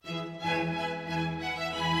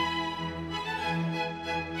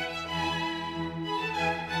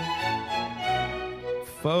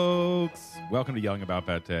folks. Welcome to Yelling About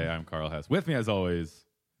Pate. I'm Carl Hess. With me, as always,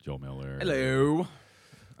 Joel Miller. Hello.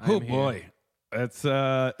 Oh boy, it's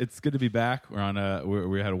good to be back. We're on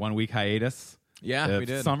we had a 1 week hiatus. Yeah, we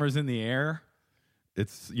did. Summer's in the air.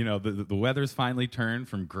 It's the weather's finally turned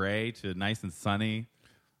from gray to nice and sunny.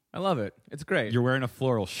 I love it. It's great. You're wearing a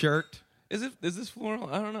floral shirt. Is this floral?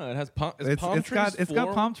 I don't know. It has palm It's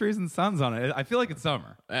got palm trees and suns on it. I feel like it's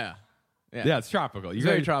summer. Yeah. Yeah, it's tropical. It's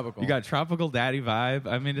very tropical. You got a tropical daddy vibe.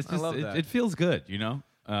 I mean, it's just it feels good, you know.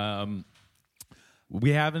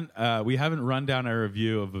 We haven't run down our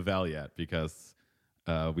review of Bavel yet because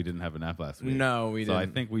we didn't have enough last week. No, we so didn't.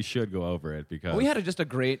 I think we should go over it because We had just a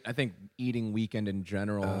great, I think, eating weekend in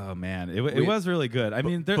general. Oh man, it was really good. I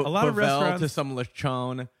mean, there a lot of Bavel restaurants to some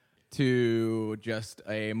lechon to just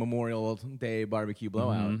a Memorial Day barbecue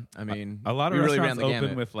blowout. I mean, a lot of we really restaurants ran the open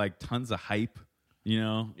gamut. with like tons of hype, you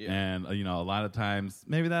know, and a lot of times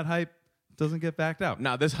maybe that hype doesn't get backed out.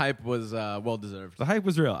 No, this hype was well deserved. The hype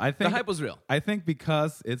was real. I think The hype was real. I think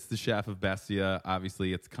because it's the chef of Bestia,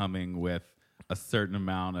 obviously it's coming with a certain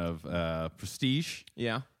amount of prestige.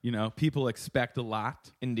 Yeah, You know, people expect a lot.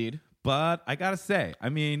 indeed. But I gotta say, I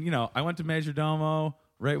mean, I went to Majordomo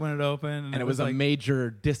right when it opened, And it was a like, major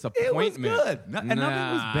it was disappointment. good. And nothing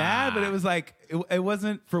was bad, but it was like it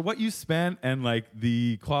wasn't for what you spent and like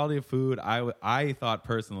the quality of food. I thought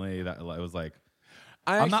personally that it was like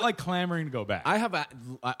I'm not like clamoring to go back. I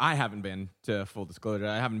haven't been, to full disclosure.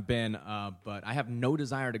 I haven't been, but I have no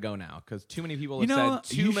desire to go now because too many people have said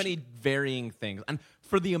too many varying things. And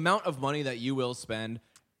for the amount of money that you will spend,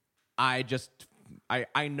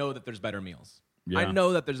 I know that there's better meals. Yeah. I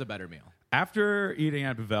know that there's a better meal. After eating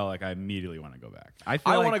at Bavel, like I immediately want to go back. I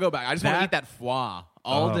want to go back. I just want to eat that foie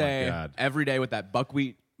all Oh, my day, God. every day with that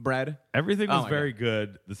buckwheat bread. Everything Oh was my very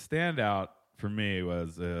good. The standout for me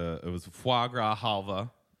was it was foie gras halva.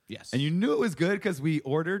 Yes. And you knew it was good because we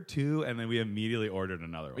ordered two and then we immediately ordered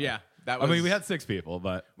another one. Yeah, I mean, we had 6 people,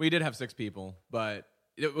 but we did have 6 people, but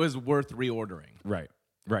it was worth reordering. right.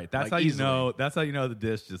 That's Like, how you easily. know. That's how you know the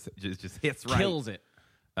dish just hits right. Kills it.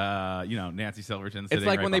 Nancy Silverton. It's sitting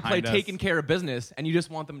like right when they play behind us. Taking Care of Business and you just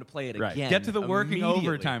want them to play it Right. again. Get to the working immediately.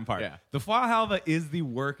 overtime part. Yeah. The foie halva is the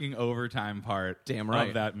working overtime part Damn right.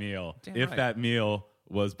 of that meal. Damn if right. that meal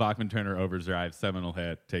was Bachman Turner Overdrive, seminal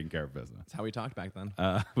hit, Taking Care of Business. That's how we talked back then.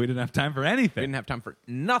 We didn't have time for We anything. didn't have time for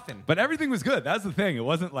nothing. But everything was good. That's the thing. It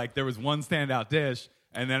wasn't like there was one standout dish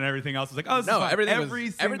and then everything else was like, oh, this is fine. everything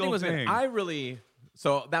Everything was thing. good.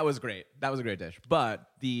 So that was great. That was a great dish. But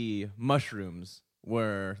the mushrooms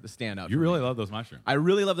were the standout. You for really me. love those mushrooms. I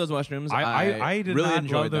really love those mushrooms. I did really not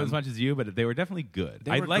enjoyed love them them as much as you, but they were definitely good.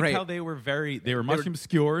 They I were liked great. how they were mushroom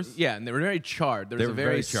skewers. Yeah, and they were very charred. There was They a were very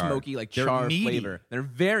very charred. smoky, like They're char meaty. flavor. They're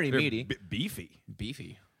very They're meaty, beefy.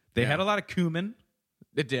 beefy. They Yeah. had a lot of cumin,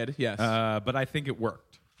 It did, yes. but I think it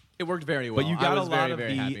worked. It worked very well. But you I got a was lot very, of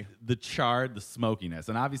very happy. the charred, the smokiness,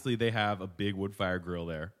 and obviously they have a big wood fire grill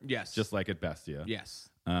there. Yes. just like at Bestia. Yes.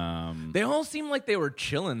 They They all seemed like they were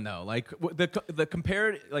chilling though. Like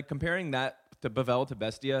comparing that to Bavel to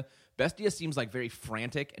Bestia. Bestia seems like very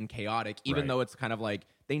frantic and chaotic, even Right. though it's kind of like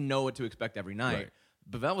they know what to expect every night. Right.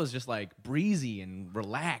 Bavel was just like breezy and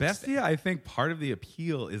relaxed. Bestia, I think part of the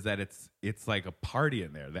appeal is that it's like a party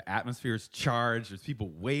in there. The atmosphere is charged. There's people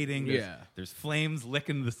waiting. There's flames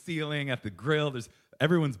licking the ceiling at the grill.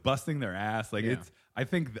 Everyone's busting their ass. Like Yeah. I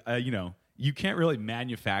think you can't really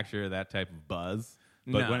manufacture that type of buzz,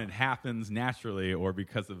 but No. when it happens naturally or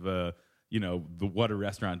because of what a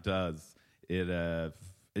restaurant does,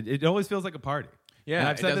 it always feels like a party. Yeah, and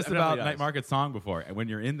I've it said does- this it about definitely Night does. Market Song before. And when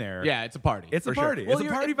you're in there, Yeah, it's a party. It's a for sure. party. It's a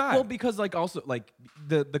party vibe. Well, because like also like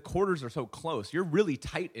the quarters are so close. You're really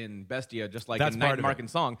tight in Bestia, just like That's in part Night of Market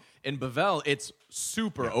it. Song. In Bavel, it's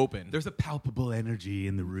super open. there's a palpable energy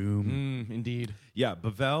in the room. Indeed. Yeah,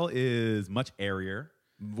 Bavel is much airier.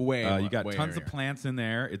 Way You got way tons area. of plants in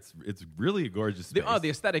there. It's really a gorgeous space. The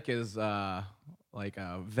aesthetic is like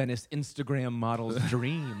a Venice Instagram model's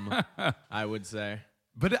dream, I would say.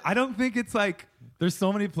 but I don't think it's like there's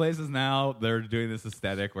so many places now that are doing this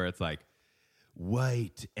aesthetic where it's like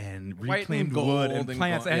white and White and reclaimed gold wood and and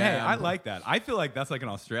plants. gold, And hey, yeah. I like that. I feel like that's like an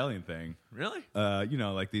Australian thing. Really?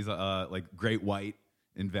 Like these like Great White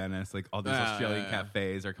in Venice, like all these Australian yeah.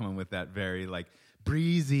 cafes are coming with that very like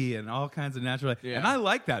breezy and all kinds of natural. Yeah. And I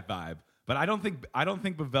like that vibe. But I don't think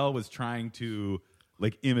Bavel was trying to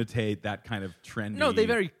like imitate that kind of trendy. No,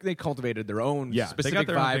 they cultivated their own Yeah, they specific got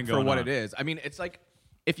their own vibe thing for going what on. it is. I mean, it's like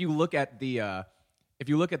if you look at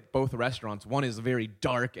both restaurants, one is very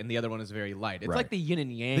dark and the other one is very light. It's Right. like the yin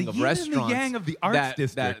and yang The of yin and the restaurants. yang of the arts that,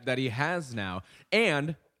 district. that he has now.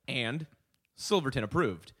 And Silverton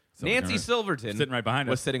approved. Nancy Silverton Sitting right behind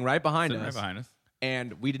us. was sitting right behind Sitting us. right behind us.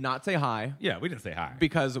 And we did not say hi. Yeah, we didn't say hi.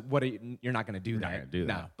 Because you're not going to do that. Not gonna do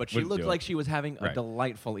that. No. But she Wouldn't looked do like it. she was having a Right.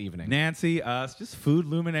 delightful evening. Nancy, us, just food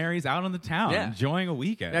luminaries out on the town, Yeah. enjoying a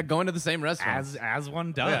weekend. Yeah, going to the same restaurant. as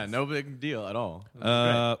one does. Yeah, no big deal at all. It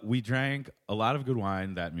was great. We drank a lot of good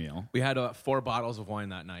wine that meal. We had 4 bottles of wine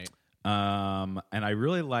that night. And I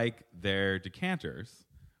really like their decanters,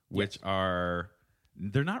 which are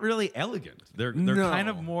they're not really elegant. They're kind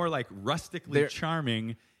of more like rustically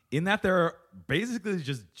charming in that they're basically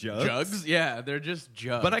just jugs. Jugs? Yeah, they're just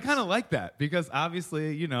jugs. But I kind of like that because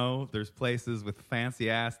obviously, you know, there's places with fancy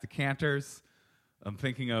ass decanters. I'm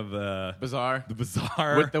thinking of Bazaar. The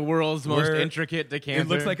Bazaar. With the world's most intricate decanter. It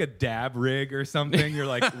looks like a dab rig or something. You're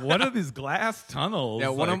like, what are these glass tunnels? Yeah,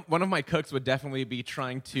 one of my cooks would definitely be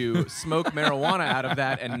trying to smoke marijuana out of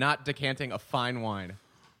that and not decanting a fine wine.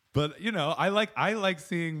 But you know, I like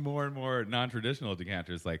seeing more and more non-traditional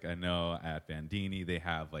decanters. Like I know at Bandini they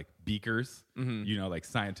have like beakers, you know, like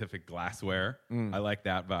scientific glassware. I like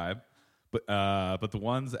that vibe. But the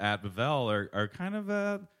ones at Bavel are kind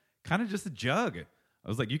of just a jug. I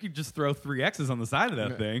was like, you could just throw 3 X's on the side of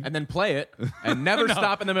that thing and then play it and never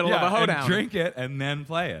stop in the middle of a hoedown. And drink it and then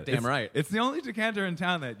play it. Damn right. It's the only decanter in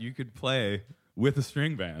town that you could play with a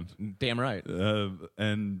string band. Damn right.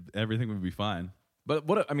 And everything would be fine. But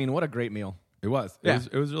what a great meal. It was. Yeah.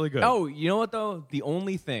 It was really good. Oh, you know what though? The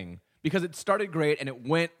only thing, because it started great and it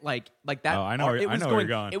went like that. Oh, I know where you're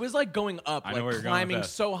going. It was like going up, I know where like you're going with climbing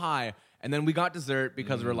this. so high. And then we got dessert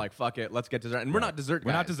because we're like, fuck it, let's get dessert. And we're not dessert guys.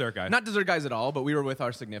 We're not dessert guys. Not dessert guys at all, but we were with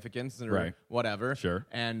our significants and Right. whatever. Sure.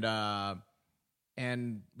 And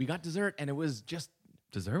we got dessert and it was just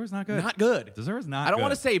Dessert was not good. not good. Dessert was not I don't good.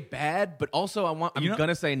 want to say bad, but also I'm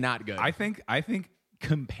gonna say not good. I think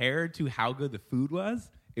compared to how good the food was,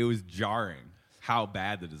 it was jarring how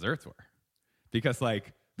bad the desserts were. Because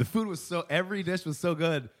like the food was every dish was so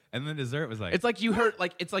good, and the dessert was like it's like you heard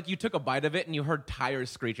it's like you took a bite of it and you heard tire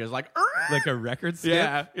screeches like a record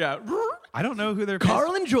skip. yeah. I don't know who they're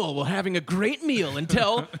Carl and Joel were having a great meal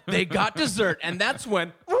until they got dessert, and that's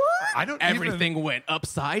when everything went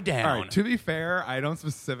upside down. All right, to be fair, I don't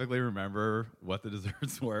specifically remember what the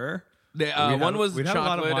desserts were. One was we'd had a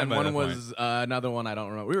lot of chocolate, wine and by one that was another one I don't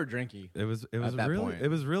remember. We were drinky. It was at that really point. it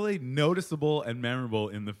was really noticeable and memorable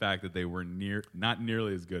in the fact that they were not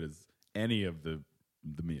nearly as good as any of the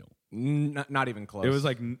meal. Not even close. It was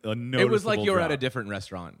like a noticeable It was like you were at a drop. different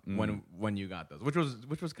restaurant when you got those, which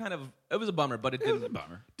was kind of it was a bummer, but it was a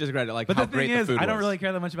bummer. discredit like But how the great thing is, the food was. I don't really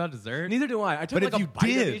care that much about dessert. Neither do I. I took But like if a you bite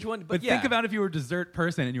did, of each one. but think about if you were a dessert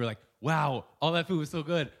person and you were like, "Wow, all that food was so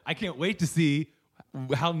good. I can't wait to see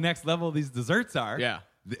how next level these desserts are." Yeah.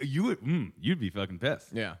 You'd be fucking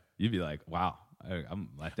pissed. Yeah. You'd be like, "Wow, I'm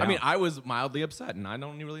let down." I mean, I was mildly upset, and I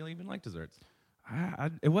don't really even like desserts.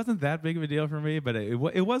 It wasn't that big of a deal for me, but it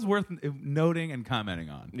was worth noting and commenting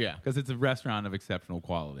on. Yeah. Because it's a restaurant of exceptional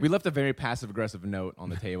quality. We left a very passive-aggressive note on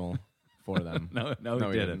the table for them. No, we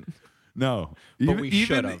we didn't. No. But we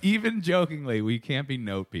should've. Even jokingly, we can't be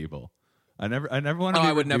note people. I never want to Oh, be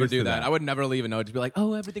I would never reduced do to that. I would never leave a note to be like,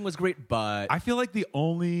 "Oh, everything was great," but I feel like the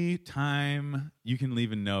only time you can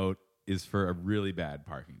leave a note is for a really bad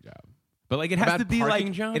parking job. But like it has to be like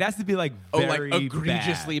job? it has to be like very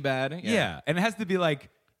egregiously bad. Yeah, and it has to be like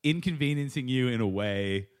inconveniencing you in a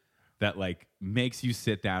way that like makes you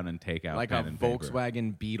sit down and take out like pen a and paper.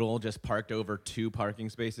 Volkswagen Beetle just parked over 2 parking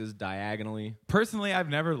spaces diagonally. Personally, I've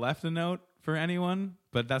never left a note for anyone,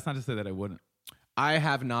 but that's not to say that I wouldn't. I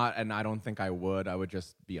have not, and I don't think I would. I would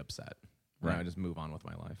just be upset. Right. I would just move on with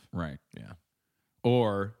my life. Right. Yeah.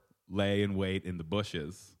 Or lay in wait in the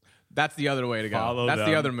bushes. That's the other way to go. Follow That's them,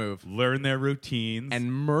 the other move. Learn their routines.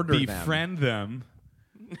 And murder them. Befriend them.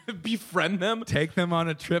 Befriend them? Take them on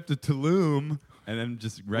a trip to Tulum. And then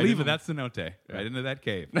just right Leave into him. that cenote. Right into that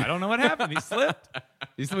cave. I don't know what happened. He slipped.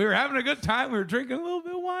 We were having a good time. We were drinking a little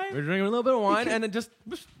bit of wine. We were drinking a little bit of wine, and it just...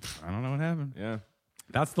 I don't know what happened. Yeah.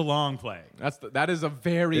 That's the long play. That is a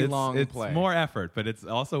very long it's play. more effort, but it's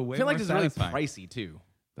also way I feel more like it's satisfying. really pricey, too.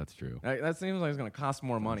 That's true. That seems like it's going to cost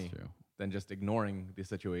more money true. than just ignoring the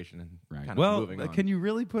situation and Right. kind of Well, moving on. can you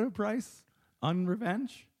really put a price on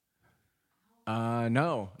revenge?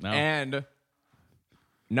 No. And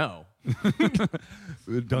no.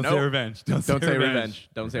 Don't say revenge. Don't say revenge.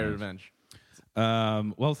 Don't say revenge.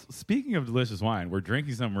 Well, speaking of delicious wine, we're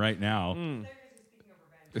drinking some right now.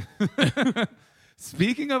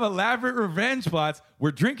 Speaking of elaborate revenge plots,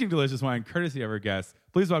 we're drinking delicious wine courtesy of our guest,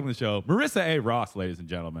 Please welcome to the show, Marissa A. Ross, ladies and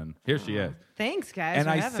gentlemen. Here she is. Thanks, guys. And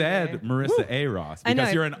I said Marissa A. Ross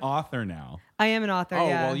because you're an author now. I am an author. Oh,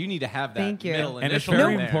 yeah. well, you need to have that Thank you. middle And it's initial.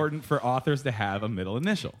 very in there. important for authors to have a middle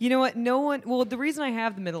initial. You know what? No one. Well, the reason I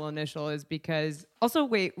have the middle initial is because. Also,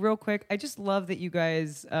 wait, real quick. I just love that you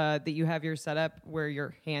guys that you have your setup where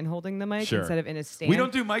you're hand holding the mic instead of in a stand. We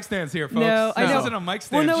don't do mic stands here, folks. No, I know. This isn't a mic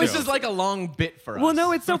stand. Well, no, show. This is like a long bit for us. Well,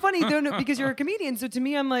 no, it's so funny. No, because you're a comedian. So to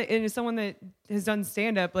me, I'm like, and as someone that has done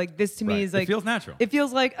stand up, like this to me is like it feels natural. It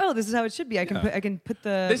feels like, oh, this is how it should be. I can put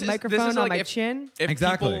the microphone on my chin.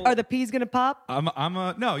 Exactly. Are the peas gonna pop?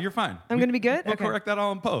 No, you're fine. I'm gonna be good. We'll Okay. correct that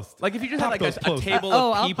all in post. Like if you just had Pop like a those table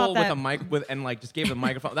I'll of pop people with that. a mic and like just gave them a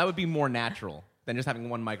microphone, that would be more natural than just having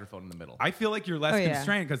one microphone in the middle. I feel like you're less Oh, yeah.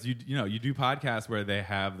 constrained because you do podcasts where they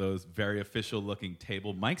have those very official looking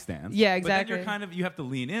table mic stands. Yeah, But then exactly. you have to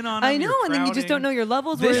lean in on them. I know, and then you just don't know your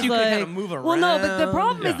levels. This whereas, you can like, kinda move Well, no, but the around.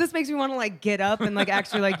 problem Yeah. is this makes me want to like get up and like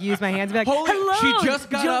actually like use my hands and be like, Holy, hello. she just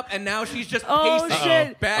got Jo- up and now she's just Oh pacing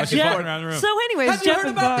shit! back she's and walking forth. around the room. So, anyways, Have you Jeff heard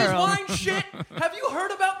and about this Carl. wine shit? Have you heard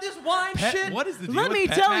about this wine shit? What is the deal Let with me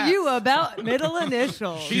pet tell naps? you about middle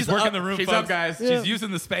initials. She's up. working the room, She's folks. up, guys. She's Yeah. using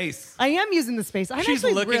the space. I am using the space. I'm She's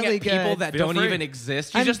actually looking really at people good. that Feel don't free. even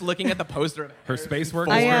exist. She's I'm- just looking at the poster of Her space work.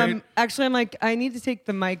 I is am great. actually. I'm like, I need to take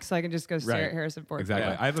the mic so I can just go stare at Harrison Ford. Exactly.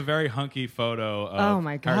 Yeah. I have a very hunky photo of Oh,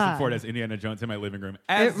 my Harrison God. Ford as Indiana Jones in my living room,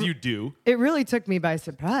 as It- you do. It really took me by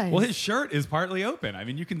surprise. Well, his shirt is partly open. I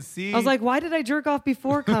mean, you can see. I was like, why did I jerk off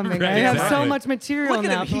before coming? Right, I have so exactly. much material Look at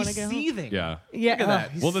now him. for when I He's get home. seething. yeah. Yeah. Look at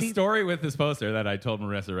that. he's Well, the see- story with this poster that I told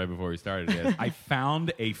Marissa right before we started is I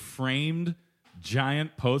found a framed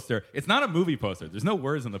giant poster. It's not a movie poster. There's no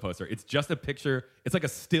words on the poster. It's just a picture. It's like a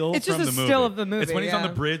still It's from just the a movie. still of the movie, It's when he's on yeah.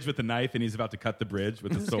 the bridge with the knife and he's about to cut the bridge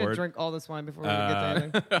with I'm the just gonna sword. drink all this wine before we get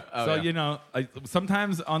to anything. So,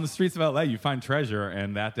 sometimes on the streets of LA, you find treasure.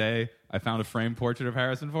 And that day, I found a framed portrait of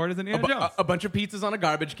Harrison Ford as Indiana Jones. A bunch of pizzas on a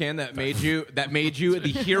garbage can that made you the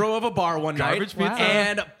hero of a bar one Garbage night, pizza?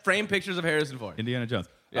 and framed pictures of Harrison Ford. Indiana Jones.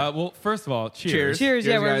 Yeah. Well, first of all, cheers. Cheers,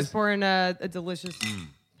 yeah, Cheers, we're guys. just pouring a delicious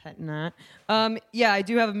pet nut. Yeah, I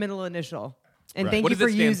do have a middle initial. And Right. thank What you does for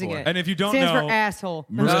it stand using for? it. And if you don't stands know, for asshole.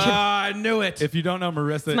 I'm just kidding. I knew it. If you don't know,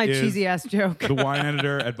 Marissa It's my is cheesy ass joke. the wine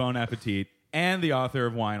editor at Bon Appetit and the author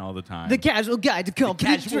of Wine All the Time. The casual guide to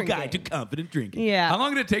confident drinking. confident drinking. Yeah. How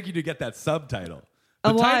long did it take you to get that subtitle?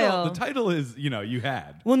 A The while. title is, you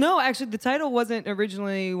had. Well, no, actually, the title wasn't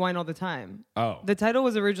originally Wine All the Time. Oh. The title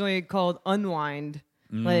was originally called Unwind.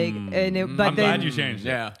 But I'm then glad you changed it.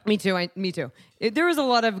 yeah. Me too. Me too. There was a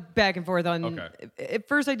lot of back and forth on. Okay. At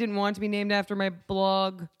first, I didn't want it to be named after my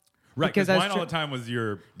blog. Right, because I was Wine All the Time was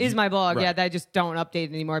your... Is my blog, Right. yeah, that I just don't update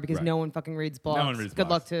anymore because Right. no one fucking reads blogs. No one reads Good blogs.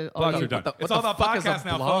 luck to all Blogs you. are done. What It's the all about fuck is a podcasts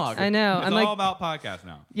now, blog? folks. I know. It's I'm all like- about podcasts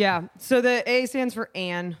now. Yeah. So the A stands for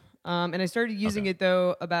Anne, and I started using it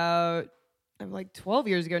though about like 12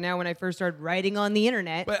 years ago now when I first started writing on the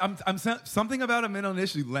internet. But something about a middle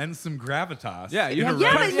initially lends some gravitas. Yeah, you in have a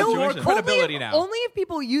Yeah, writing but no more situation. credibility only if, now. Only if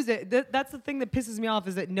people use it. That's the thing that pisses me off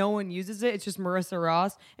is that no one uses it. It's just Marissa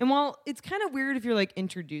Ross. And while it's kind of weird if you're like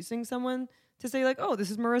introducing someone to say like, oh,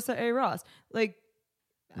 this is Marissa A. Ross. Like,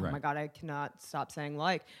 oh Right. my God, I cannot stop saying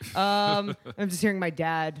like. I'm just hearing my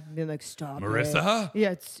dad being like, stop Marissa? it.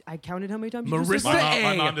 Yeah, I counted how many times you Marissa just said that.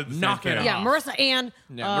 My A. mom did the same Knock it thing. off. Yeah, Marissa Ann.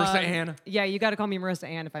 Yeah, Marissa Ann. Yeah, you got to call me Marissa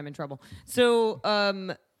Ann if I'm in trouble. So,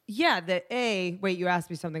 yeah, the A. Wait, you asked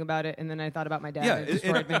me something about it, and then I thought about my dad. Yeah, and it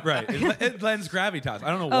destroyed me. right. It lends gravitas. I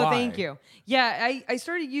don't know Oh, why. thank you. Yeah, I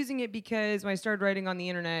started using it because when I started writing on the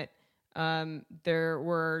internet, there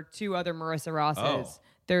were two other Marissa Rosses. Oh.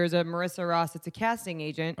 There's a Marissa Ross that's a casting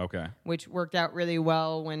agent, Okay. which worked out really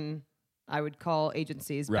well when I would call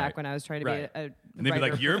agencies Right. back when I was trying to Right. be a And they'd be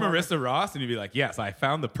writer like, "You're performer." Marissa Ross," and you'd be like, "Yes, I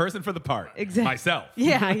found the person for the part. Exactly. Myself."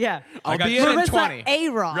 Yeah, yeah. I got be in Marissa 20. A.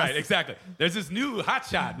 Ross. Right, exactly. There's this new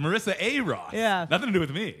hotshot, Marissa A. Ross. Yeah. Nothing to do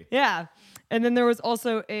with me. Yeah. And then there was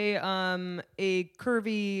also a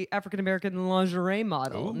curvy African American lingerie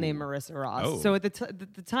model Ooh. named Marissa Ross. Oh. So at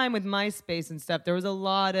the time with MySpace and stuff, there was a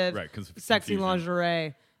lot of Right, 'cause sexy confusion.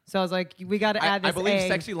 lingerie. So I was like, we got to add this. I believe A.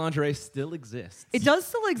 sexy lingerie still exists. It does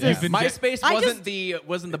still exist. You've been- MySpace I wasn't just- the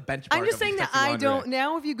benchmark. I'm just of saying that sexy I lingerie. don't.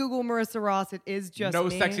 Now, if you Google Marissa Ross, it is just No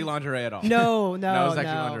me. sexy lingerie at all. No, no, No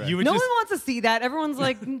sexy no. lingerie. You would No just- one wants to see that. Everyone's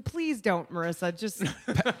like, please don't, Marissa. Just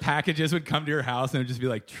Packages would come to your house and it would just be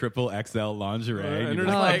like triple XL lingerie. And you'd they're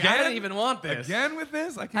be just like, I "Again? don't even want this. Again with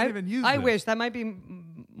this? I can't even use it. I wish that might be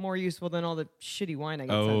more useful than all the shitty wine I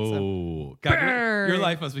get Oh, God, your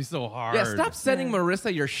life must be so hard. Yeah, stop sending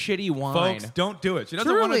Marissa your shitty wine. Folks, don't do it. She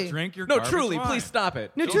doesn't want to Truly. drink your No, garbage truly, wine. please stop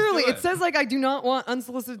it. No, Don't truly, do it it. says like I do not want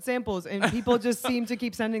unsolicited samples, and people just seem to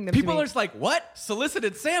keep sending them. People to me. are just like, what?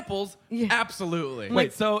 Solicited samples? Yeah. Absolutely.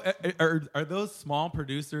 Wait, so are those small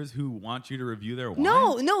producers who want you to review their wine?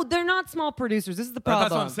 No, they're not small producers. This is the problem.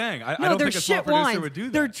 That's what I'm saying. I no, don't they're think a small shit producer wines. would do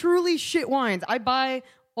that. They're truly shit wines. I buy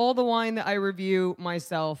all the wine that I review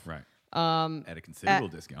myself. Right. At a considerable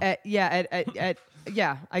discount.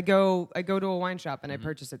 I go to a wine shop and Mm-hmm. I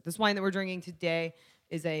purchase it. This wine that we're drinking today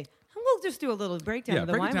is a. We'll just do a little breakdown Yeah, of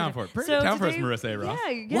the break it wine. down for it. Break it down for us, Marissa A. Ross.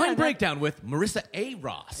 Yeah, Wine that- breakdown with Marissa A.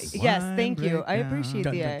 Ross. Yes, Wine thank you. I breakdown. appreciate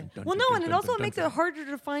Dun, the dun, A. dun, dun, Well, dun, no, dun, and it dun, also dun, makes dun. it harder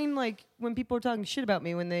to find like when people are talking shit about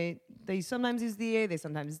me when they sometimes use the A, they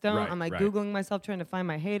sometimes don't. Right, I'm like right. Googling myself trying to find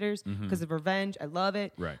my haters because of revenge. I love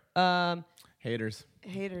it. Right. Haters.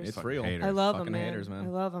 Haters. It's Fucking real. haters. I love Fucking them, man. haters, man. I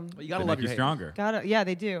love them. Well, you gotta They love make you your stronger. Yeah,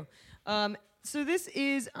 they do. So this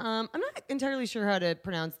is I'm not entirely sure how to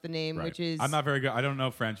pronounce the name, Right. which is I'm not very good. I don't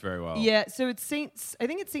know French very well. yeah. So it's I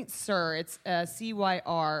think it's Saint Cyr. It's CYR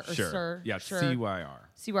or Sure. Sir. Yeah, Sure. CYR.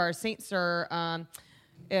 CYR Saint Cyr.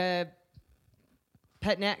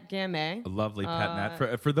 Petnat Gamay. A lovely pet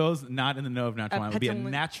nat. For those not in the know of natural wine, it would be a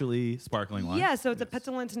petulant- naturally sparkling wine. Yeah, so it's a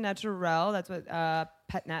Petulant Naturel. That's what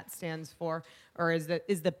Petnat stands for, or is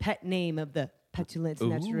the pet name of the Petulant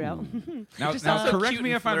Naturel. Now, just sounds so correct cute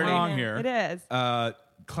me and if I'm flirty. wrong Yeah, here. it is.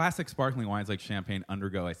 Classic sparkling wines like champagne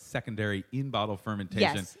undergo a secondary in-bottle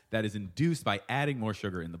fermentation Yes. that is induced by adding more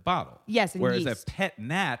sugar in the bottle. Yes, and whereas yeast. a pet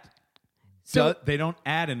nat, So- they don't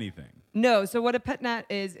add anything. No, so what a Petnat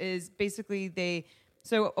is basically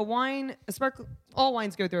all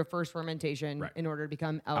wines go through a first fermentation Right. in order to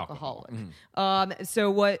become alcoholic. Mm-hmm.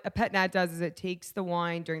 So what a Petnat does is it takes the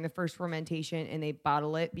wine during the first fermentation and they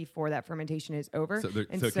bottle it before that fermentation is over. So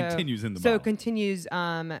And it continues in the So bottle. it continues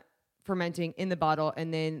fermenting in the bottle,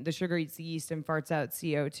 and then the sugar eats the yeast and farts out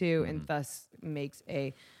CO2, and thus makes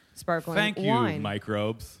a sparkling Mm-hmm. Thank you, wine.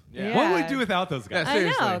 microbes. Yeah. What would we do without those guys? Yeah, I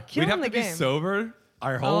seriously. know, We'd killing have the to be game. sober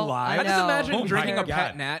our whole Oh, I I lives. just know. imagine Oh my drinking a God.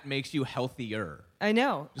 pet nat makes you healthier. I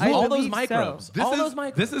know. All those believe microbes. so. Those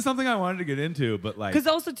microbes. This is something I wanted to get into, but like, Because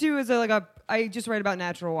also too is I just write about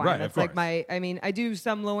natural wine. Right, That's of like course. I do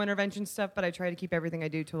some low intervention stuff, but I try to keep everything I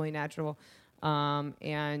do totally natural.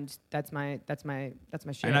 And that's my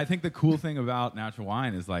shit. and I think the cool thing about natural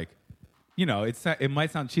wine is like, it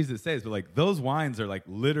might sound cheesy to say this, but like those wines are like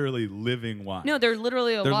literally living wine. no, they're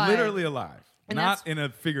literally They're alive. literally alive, And not that's- in a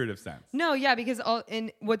figurative sense. No, yeah, because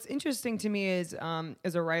and what's interesting to me is,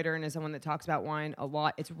 as a writer and as someone that talks about wine a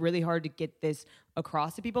lot, it's really hard to get this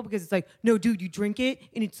across to people because it's like, no, dude, you drink it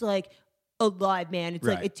and it's like alive, man. It's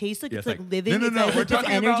like Right. it tastes like Yeah, it's like living. No, It's like, we're like, there's talking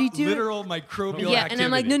energy about to it. literal microbial Yeah, activity. and I'm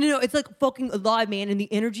like, no, it's like fucking alive, man, and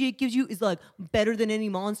the energy it gives you is like better than any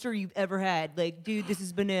monster you've ever had. Like, dude, this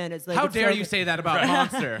is bananas. Like, How it's dare so you good. say that about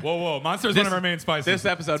Monster? Whoa, Monster's This- one of our main spices. this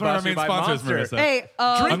episode It's one of brought our to you main by sponsors, Monster. Marissa. Hey,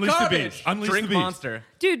 Drink Unleash the garbage. beast. Unleash Drink the beast. Monster.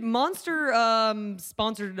 dude, Monster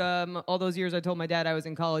sponsored all those years. I told my dad I was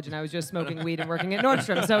in college and I was just smoking weed and working at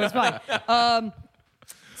Nordstrom, so it's fine.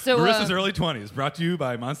 So Marissa's early 20s, brought to you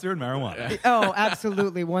by Monster and marijuana. oh,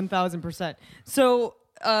 absolutely, 1,000%. So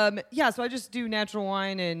so I just do natural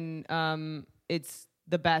wine, and it's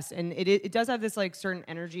the best, and it does have this like certain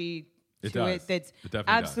energy It to does. it that's It definitely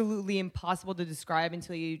does. absolutely impossible to describe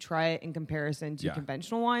until you try it in comparison to Yeah.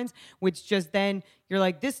 conventional wines, which just then you're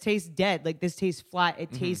like, this tastes dead, like this tastes flat.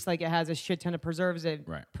 It tastes like it has a shit ton of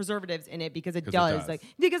Right. preservatives in it because it 'Cause it does. does. Like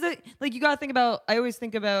because you got to think about. I always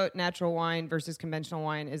think about natural wine versus conventional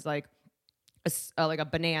wine is like like a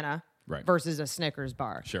banana. Right. Versus a Snickers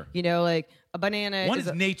bar. Sure. Like a banana. One is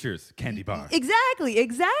is a, nature's candy bar, exactly.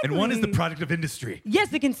 and one is the product of industry. Yes,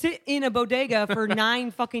 they can sit in a bodega for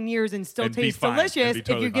 9 fucking years and still And be taste fine. delicious And be if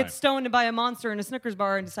totally you get fine. stoned to buy a Monster and a Snickers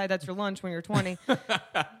bar and decide that's your lunch when you're 20,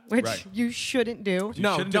 which Right. you shouldn't do. You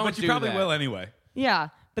No, shouldn't don't but you do probably that. will anyway. Yeah,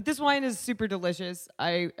 but this wine is super delicious.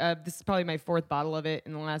 This is probably my 4th bottle of it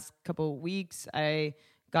in the last couple of weeks. I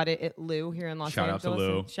got it at Lou here in Los Shout out Angeles. to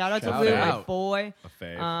Lou. And shout out to Shout Lou, my out. boy. A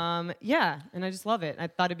fave. Yeah, and I just love it. I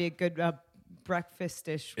thought it'd be a good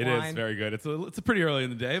breakfast-ish It wine. is very good. It's a pretty early in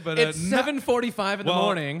the day, but It's not- 7:45 in the Well,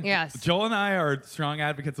 morning. Yes. Joel and I are strong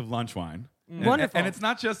advocates of lunch wine. And- Wonderful. And it's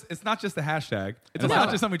not just a hashtag. It's a not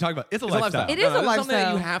lifestyle. just something we talk about. It's a It's a lifestyle. It is a It's something that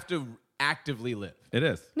lifestyle. you have to actively live. It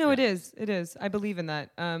is. No, it is. It is. I believe in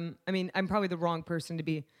that. I mean, I'm probably the wrong person to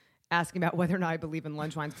be asking about whether or not I believe in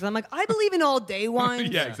lunch wines because I'm like, I believe in all day wines.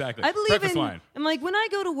 Yeah, exactly. I believe Breakfast in wine. I'm like, when I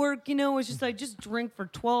go to work, it's just I just drink for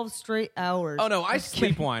 12 straight hours. Oh no, I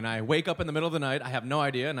sleep wine. I wake up in the middle of the night. I have no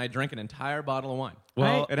idea, and I drink an entire bottle of wine.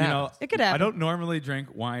 Well, it happens. It could happen. I don't normally drink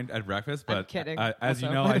wine at breakfast, but I'm kidding. As Also.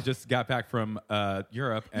 you know, I just got back from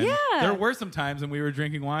Europe, and Yeah. there were some times when we were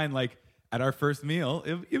drinking wine like at our first meal.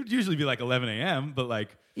 It would usually be like 11 a.m., but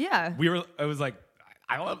like Yeah. I was like,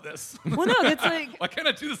 I love this. Well, no, that's like Why can't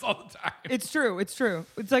I do this all the time? it's true. It's true.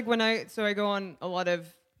 It's like when I go on a lot of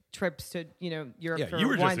trips to Europe Yeah, for you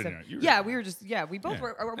were just wine in stuff. there. You were- Yeah, we were just we both Yeah.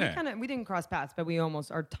 were. We Yeah. kind of we didn't cross paths, but we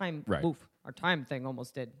almost our time. Right. Oof, our time thing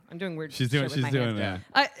almost did. I'm doing weird. She's shit doing. with She's my doing hands.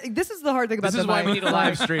 that. This is the hard thing about This is the why we mic. need to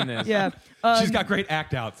live stream this. Yeah. She's got great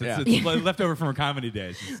act outs. It's Yeah. left over from her comedy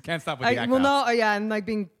days. She just can't stop with the act outs. no, yeah, and like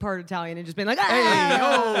being part Italian and just being like, Hey,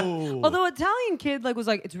 ah! oh. Although Italian kid was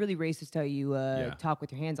like, it's really racist how you talk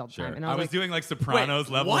with your hands all the Sure. time. And I was like, doing like Sopranos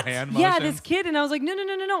Wait, level what? hand motions. yeah, this kid, and I was like,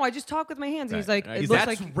 no, I just talk with my hands. And he's like, Right. it looks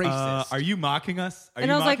That's like racist. Are you mocking us? Are And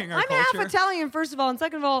you I was like, mocking I'm our culture? half Italian, first of all, and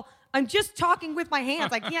second of all, I'm just talking with my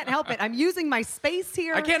hands. I can't help it. I'm using my space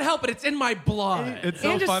here. I can't help it. It's in my blood. It's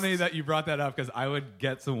so And just- funny that you brought that up because I would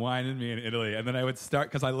get some wine in me in Italy, and then I would start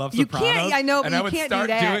because I love You Sopranos. can't- I know, but and I you would can't do start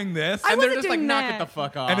that. doing this. I and they're wasn't just like, doing knock that. it the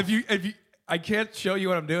fuck off. and if you, I can't show you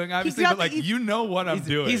what I'm doing, obviously, got but like the- you know what I'm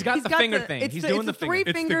doing. he's got the finger thing. It's He's the, doing it's the the three finger.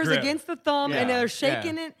 It's the fingers grip. against the thumb, and Yeah, they're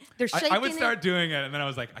shaking yeah. it. They're shaking I would it. start doing it, and then I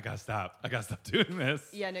was like, I gotta stop. I gotta stop doing this.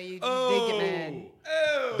 Yeah, no, you Oh, they get mad.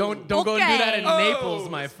 oh. Don't go and do that in Okay. Naples,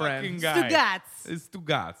 my this fucking friend. guy. Stugats. It's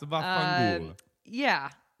Stugats. Vaffanculo. Yeah.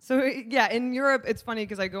 So yeah, in Europe, it's funny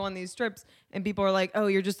because I go on these trips and people are like, "Oh,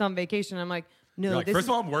 you're just on vacation." I'm like, "No, You're like, this first is,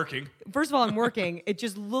 of all, I'm working. first of all, I'm working. It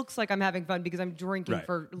just looks like I'm having fun because I'm drinking Right.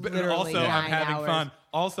 for But literally also, 9 I'm having hours. fun.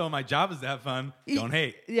 Also, my job is to have fun. Don't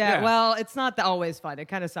hate. Yeah, well, it's not always fun. It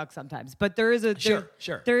kind of sucks sometimes. But there is a Sure.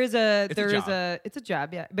 There is a It's a there is job. a it's a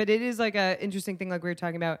job, yeah. But it is like a interesting thing, like we were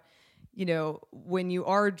talking about. When you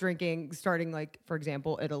are drinking, starting like for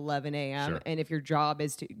example at 11 a.m. Sure. and if your job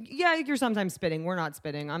is to, you're sometimes spitting. We're not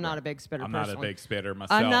spitting. I'm not a big spitter. I'm not a personally. big spitter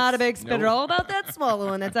myself. I'm not a big spitter. Nope. All about that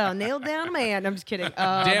swallowing. That's how nailed down man. I'm just kidding.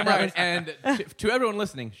 Damn no, right. And to everyone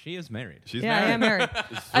listening, she is married. She's yeah, I married. am married.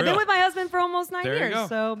 I've been real. with my husband for almost 9 There you years. go.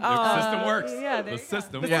 So The system works. Yeah, there The you go.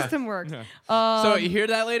 system. The Yeah. system works. So you hear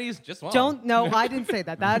that, ladies? Just swallow. Don't no, I didn't say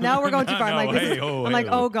that. Now we're going too far. I'm No, like, this hey, is, oh, I'm like,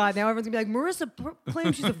 hey. oh god. Now everyone's gonna be like, Marissa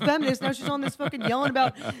claims she's a feminist. Now she's on this fucking yelling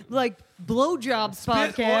about like blowjobs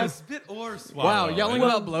podcast. Spit or swallow. Wow, yelling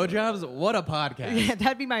about blowjobs? What a podcast. Yeah,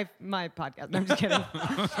 that'd be my podcast. No, I'm just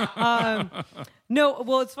kidding. No,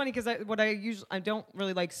 well, it's funny because I don't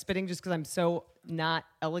really like spitting just because I'm so not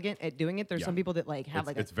elegant at doing it. There's Yeah. some people that like have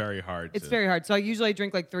It's very hard. It's to- very hard. So I usually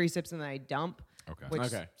drink like 3 sips and then I dump. Okay. Which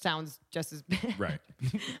Okay. sounds just as bad. Right.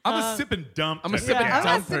 I'm a sip and dump. I'm a type sip of and guy. I'm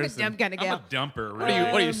dump not sip and person. dump kind of I'm gal. a dumper.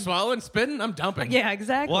 What are you swallowing, spitting? I'm dumping. Yeah,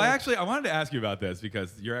 exactly. Well, I wanted to ask you about this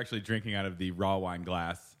because you're actually drinking out of the raw wine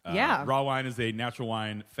glass. Yeah. Raw wine is a natural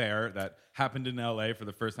wine fair that happened in LA for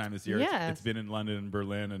the first time this year. It's- Yes. It's been in London and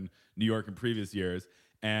Berlin and New York in previous years.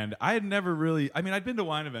 And I had never really, I'd been to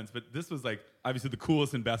wine events, but this was like obviously the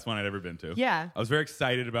coolest and best one I'd ever been to. Yeah. I was very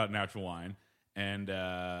excited about natural wine. And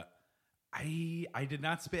I did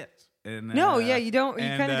not spit. And, No, yeah, you don't- you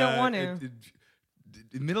kinda don't want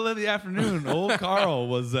to. Middle of the afternoon, old Carl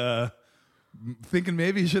was thinking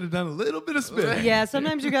maybe he should have done a little bit of spitting. Yeah,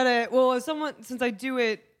 sometimes you gotta. Well, as someone, since I do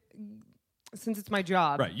it, since it's my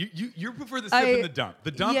job. Right. You prefer the sip and the dump.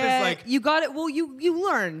 The dump yeah, is like you got it. Well, you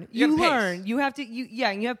learn. You You gotta pace. learn. You have to.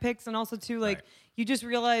 And you have picks, and also too like Right. you just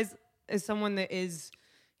realize as someone that is,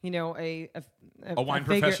 a wine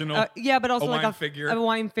figure- professional? yeah, but also A like wine figure? a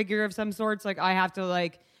wine figure of some sorts. Like I have to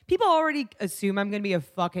like people already assume I'm gonna be a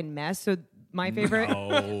fucking mess. So my favorite.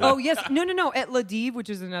 No. Oh yes, no. At La Dive, which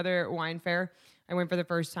is another wine fair. I went for the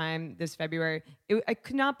first time this February. I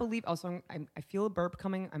could not believe. Also, I feel a burp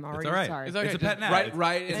coming. I'm already all right. sorry. It's okay. It's a just pet nap. Right, It's-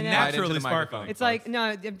 right, it's in- naturally right into the sparkling. microphone. It's like no,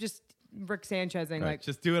 I'm just Rick Sanchezing right. like.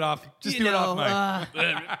 Just do it off. Just you do it know, off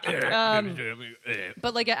mic.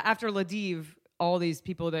 But like after La Dive, all these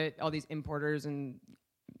importers and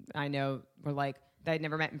I know were like that I'd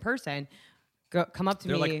never met in person, come up to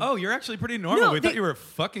They're me. like, oh, you're actually pretty normal. No, we they- thought you were a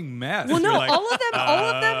fucking mess. Well, no, You're like, all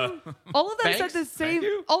of them said thanks, the same.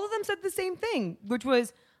 you. All of them said the same thing, which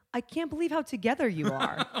was, I can't believe how together you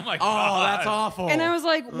are. oh my oh, God. that's awful. And I was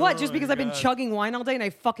like, what? Just my because I've been God. chugging wine all day and I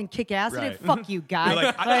fucking kick ass at Right. it? Fuck you, guy. You're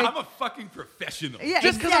like, I'm a fucking professional. yeah,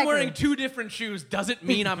 just because I'm exactly. wearing 2 different shoes doesn't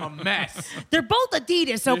mean I'm a mess. They're both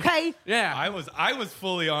Adidas, okay? Yeah. I was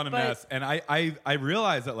fully on a But- mess, and I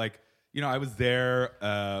realized that like I was there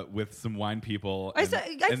with some wine people, and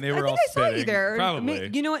they were I all think I saw you spitting. there. Probably.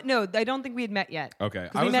 You know what? No, I don't think we had met yet. Okay,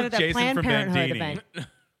 I was met at that Jason Planned from Parenthood Bandini. event.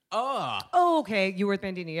 Oh, Okay. You were with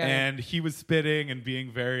Bandini, yeah. And he was spitting and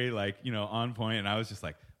being very on point, and I was just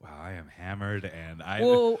like, wow, I am hammered, and I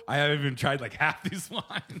haven't even tried like half these wines.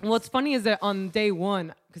 What's funny is that on day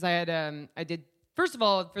one, because I did. First of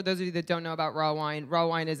all, for those of you that don't know about Raw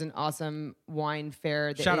Wine is an awesome wine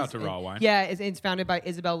fair. Shout out to Raw Wine. Yeah, it's founded by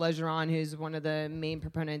Isabelle Legeron, who's one of the main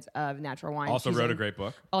proponents of natural wine. Also wrote a great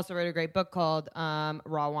book. Also wrote a great book called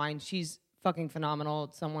Raw Wine. She's fucking phenomenal.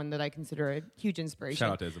 It's someone that I consider a huge inspiration.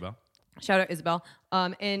 Shout out to Isabel. Shout out Isabel.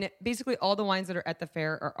 And basically all the wines that are at the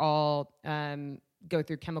fair are all go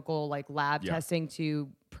through chemical lab testing to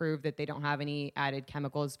prove that they don't have any added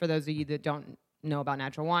chemicals. For those of you that don't know about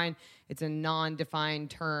natural wine, it's a non-defined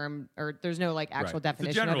term, or there's no actual definition.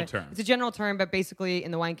 It's a general of it. term. It's a general term, but basically in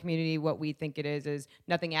the wine community, what we think it is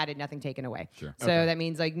nothing added, nothing taken away. Sure. So that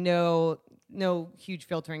means no huge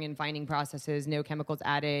filtering and fining processes, no chemicals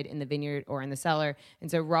added in the vineyard or in the cellar. And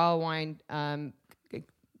so Raw Wine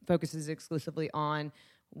focuses exclusively on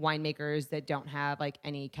winemakers that don't have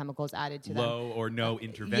any chemicals added to them. Low or no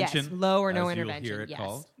intervention. Yes, low or no as intervention. You'll hear it yes.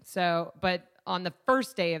 called. So, but on the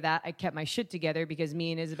first day of that, I kept my shit together because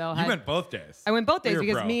me and Isabel had. You went both days. I went both days You're a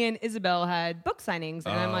because pro. me and Isabel had book signings,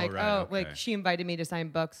 and I'm like, right, okay. she invited me to sign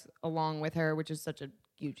books along with her, which is such a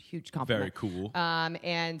huge compliment. Very cool.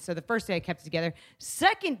 And so the first day I kept it together.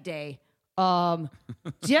 Second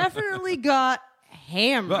definitely got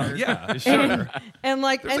hammered. Well, yeah, sure. And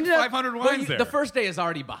There's ended up 500 wines there. the first day is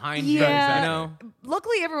already behind you. Yeah. You know?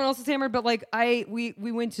 Luckily, everyone else is hammered, but we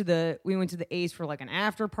went to the Ace for an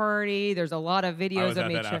after party. There's a lot of videos I was of at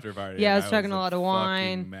me. that after party. Yeah, I and was chugging a lot of fucking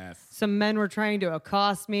wine. Mess. Some men were trying to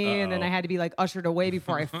accost me, and then I had to be ushered away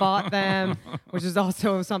before I fought them, which is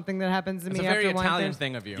also something that happens to It's me a very after wine Italian things.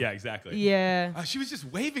 thing of you. Yeah, exactly. Yeah. She was just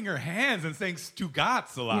waving her hands and saying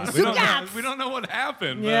 "Stugats" a lot. Stugats! We don't know what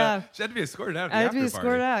happened. Yeah. But she had to be escorted out. At the I had to be after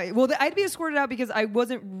escorted party. out. Well, I had to be escorted out because I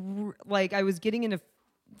wasn't I was getting into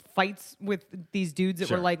fights with these dudes that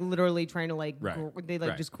Sure. were literally trying to Right. they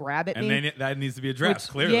Right. just grab at And me. then that needs to be addressed.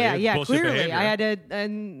 Which- Clearly, Yeah, It's yeah, bullshit clearly. behavior. I had to,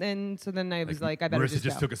 and so then I was I better Marissa just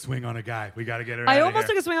just go. took a swing on a guy. We got to get her. I out almost of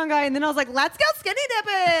took here. a swing on a guy, and then I was like, "Let's go skinny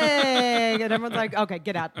dipping," and everyone's like, "Okay,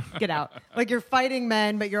 get out." You're fighting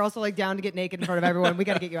men, but you're also down to get naked in front of everyone. We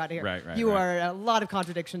got to get you out of here. Right, You right. are a lot of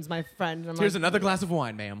contradictions, my friend. And I'm Here's like, another glass of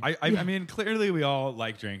wine, ma'am. I mean, clearly we all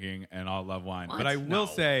like drinking and all love wine. But I will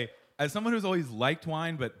say, as someone who's always liked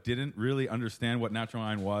wine but didn't really understand what natural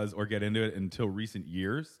wine was or get into it until recent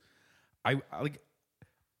years, I like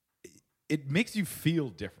it makes you feel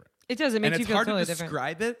different. It does. It makes and you it's feel hard totally to different.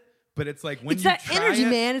 describe it, but it's like when It's you that try energy, it,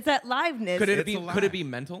 man. It's that liveness. Could It's a it lot. be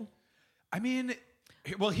mental? I mean,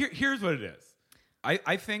 here's what it is.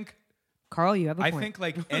 I think Carl, you have a I point.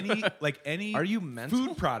 think any Are you mental?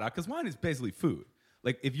 food product, because wine is basically food.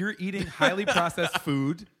 If you're eating highly processed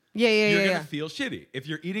food, Yeah, you're yeah. gonna feel shitty. If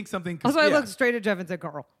you're eating something, Also, I looked straight at Jeff and said,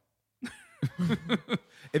 "Carl."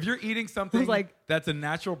 if you're eating something like- that's a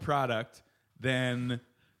natural product, then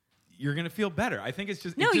you're gonna feel better. I think it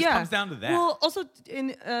just comes down to that. Well, also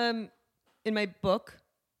in my book,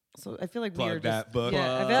 so I feel like we are Plug that just book.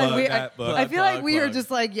 Yeah, I feel Plug like we. that book. I feel like Plug, we are plug.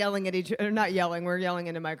 just yelling at each. Or not yelling. We're yelling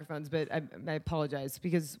into microphones. But I apologize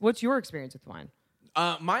because what's your experience with wine?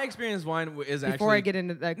 My experience with wine is actually. Before I get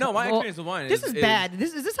into that, No, my experience with wine This is- is bad.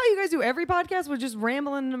 Is this how you guys do every podcast? We're just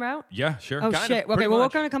rambling about. yeah, sure. Oh Kind of, shit. Okay, pretty well we're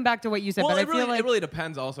much. gonna come back to what you said, Well, but it I feel like really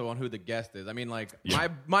depends also on who the guest is. I mean, Yeah.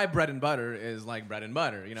 my bread and butter is bread and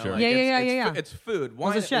butter. You know, Sure. like, Yeah, it's, yeah. It's food.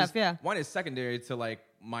 Well, as a chef, yeah. Wine is secondary to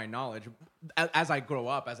my knowledge. As I grow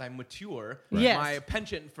up, as I mature, Yes. my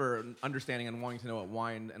penchant for understanding and wanting to know what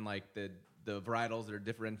wine and the varietals that are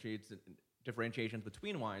differentiations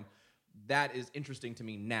between wine. That is interesting to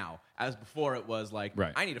me now. As before, it was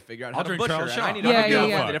Right. I need to figure out I'll how to drink butcher. Charles And I Shaw. need to Yeah, figure yeah, out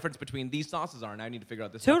yeah. what the difference between these sauces are, and I need to figure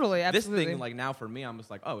out this. Totally, stuff. absolutely. This thing, now for me, I'm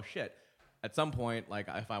just oh shit. At some point,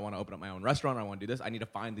 if I want to open up my own restaurant, or I want to do this, I need to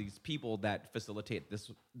find these people that facilitate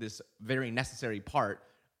this very necessary part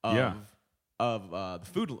of Yeah. the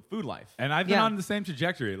food life. And I've been Yeah. on the same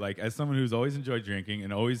trajectory, as someone who's always enjoyed drinking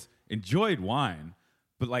and always enjoyed wine.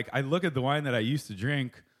 But I look at the wine that I used to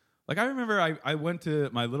drink. I remember I went to,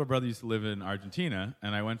 my little brother used to live in Argentina,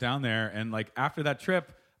 and I went down there, and after that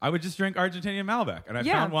trip, I would just drink Argentinian Malbec. And I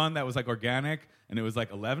Yeah. found one that was organic, and it was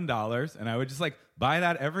 $11, and I would just buy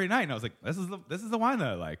that every night. And I was like, this is the wine that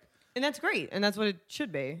I like. And that's great, and that's what it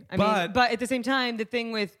should be. I But- mean, but at the same time, the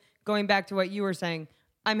thing with going back to what you were saying,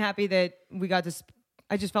 I'm happy that we got to.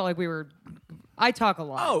 I just felt like we were. I talk a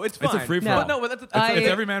lot. Oh, it's fine. It's a free-for-all. No, but that's it's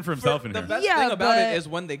every man for himself in the here. best thing about it is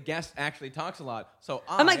when the guest actually talks a lot. So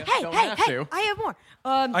I'm like, hey, don't hey, have hey, to. I have more.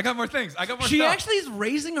 I got more things. I got more She stuff. actually is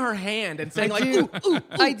raising her hand and saying like, do. ooh, ooh, ooh,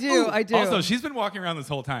 I do. ooh. I do. Also, she's been walking around this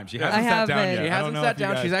whole time. She hasn't I sat down haven't. yet. She I don't hasn't know sat if you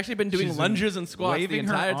down. guys- She's actually been doing she's lunges and squats the waving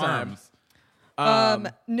her entire time. arms.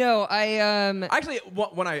 No, I Actually,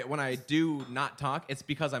 when I do not talk, it's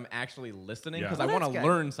because I'm actually listening because Yeah. I Well, want to that's good.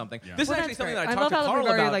 learn something. Yeah. This Well, is actually that's something great. that I love talked to how Carl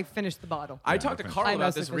we've already about. finished the bottle. I talked to Carl I about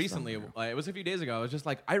mostly this finished recently. It was a few days ago. I was just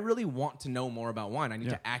like, I really want to know more about wine. I need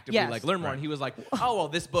to actively Yes. learn more. Right. And he was like, oh, well,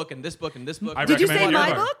 this book and this book and this book. I Did you say recommended my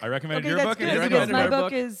your book? book. I recommended okay, your that's book good, and you because recommended my her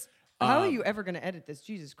book book. is. How are you ever going to edit this?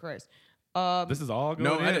 Jesus Christ. This is all going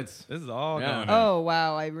No in. edits. This is all Yeah. going in. Oh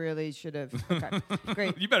wow! I really should have. Okay,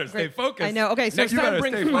 great. You better stay Great. focused. I know. Okay, so Next You time, better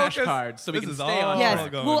bring stay flashcards focused. so we This can is stay all on. yes.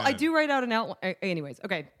 going Well, in. I do write out an outline. Anyways,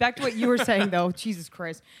 okay. Back to what you were saying, though. Jesus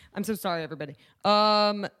Christ! I'm so sorry, everybody.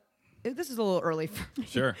 This is a little early for me.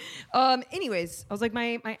 Sure. Anyways, I was like,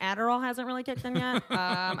 my Adderall hasn't really kicked in yet.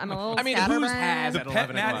 I'm a little. I mean, who's scatterbrained. has The at pet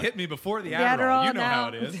 11 Nat o'clock? hit me before the The Adderall. You know now. how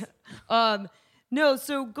it is. No,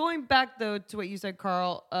 so going back though to what you said,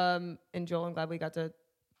 Carl, and Joel, I'm glad we got to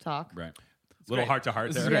talk. Right. Little great. heart to heart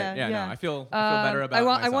This is there. great. Yeah, no, I feel better about I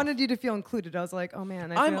myself. wanted you to feel included. I was like, oh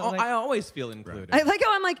man, I always feel included. I like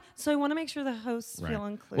how I'm like, so I want to make sure the hosts Right. feel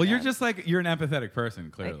included. Well, you're just like you're an empathetic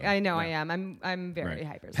person, clearly. I know Yeah. I am. I'm very Right.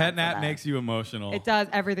 hyper. Pet Nat makes you emotional. It does.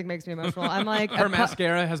 Everything makes me emotional. I'm like Her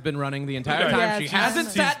mascara has been running the entire Right. time. Yeah, she she's hasn't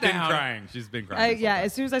been- sat She's been down. crying. She's been crying. yeah.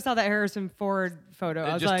 As soon as I saw that Harrison Ford photo,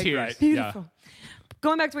 I was Just like, tears. Right. beautiful.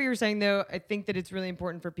 Going back to what you were saying, though, I think that it's really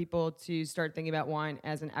important for people to start thinking about wine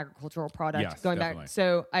as an agricultural product. Yes, Going definitely. back,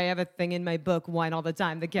 so I have a thing in my book, Wine All the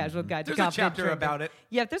Time, the casual guide to There's a confident chapter drinking. about it.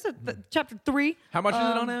 Yeah, there's a chapter 3. How much is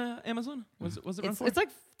it on Amazon? Was it on It's like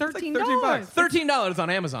 $13. $13. $13 on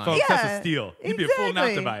Amazon. Folks, that's Yeah, a steal. You'd be a fool not to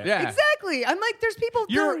exactly. buy it. Yeah. Exactly. I'm like, there's people.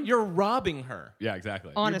 You're robbing her. Yeah,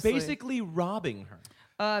 exactly. Honestly. You're basically robbing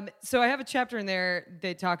her. So I have a chapter in there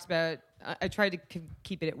that talks about. I tried to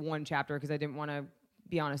keep it at one chapter because I didn't want to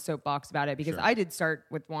be on a soapbox about it because Sure. I did start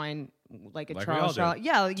with wine like a Like we Charles all Shaw. did.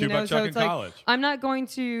 Yeah, you know, Two-buck so chuck it's in like college. I'm not going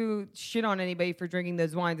to shit on anybody for drinking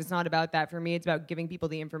those wines. It's not about that for me. It's about giving people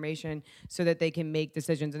the information so that they can make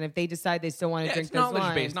decisions. And if they decide they still want to Yeah, drink it's those knowledge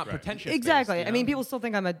wines, based, not Right. pretentious. exactly. based, I mean, people still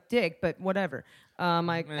think I'm a dick, but whatever.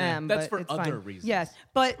 I am. that's but for it's other fine. reasons. Yes,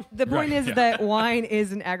 but the point Right, is yeah. that wine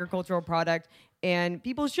is an agricultural product, and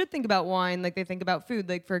people should think about wine like they think about food.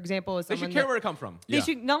 Like, for example, as They someone should care that- where it comes from. they Yeah.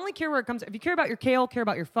 should not only care where it comes. If you care about your kale, care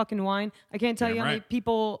about your fucking wine. I can't tell Damn you how many right.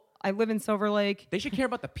 people. I live in Silver Lake. They should care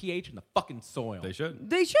about the pH in the fucking soil. They should.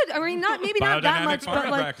 They should. I mean, not maybe not that Biodynamic much, but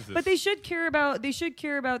farming like, practices. but they should care about. They should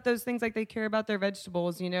care about those things like they care about their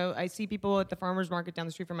vegetables. You know, I see people at the farmers market down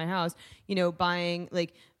the street from my house. You know, buying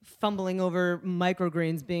like fumbling over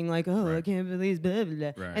microgreens, being like, "Oh, I can't believe blah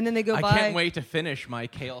blah," blah. Right. And then they go I buy. can't wait to finish my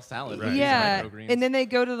kale salad. with Right. these Yeah, microgreens. and then they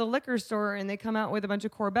go to the liquor store and they come out with a bunch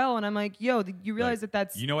of Corbel, and I'm like, "Yo, you realize that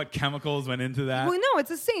that's You know what chemicals went into that? well, no, it's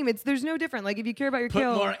the same. There's no different. Like if you care about your put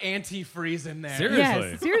kale, more antifreeze in there. Seriously.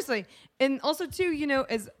 yes, seriously. And also too, you know,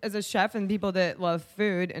 as a chef and people that love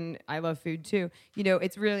food, and I love food too, you know,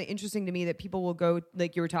 it's really interesting to me that people will go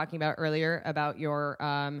like you were talking about earlier about your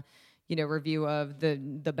you know, review of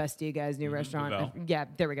the Bestia guy's new restaurant. Vel. Yeah,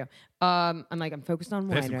 there we go. I'm like, I'm focused on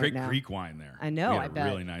They wine have some right great now. Greek wine there. I know, We had I a bet.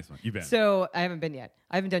 really nice one. You've been. So I haven't been yet.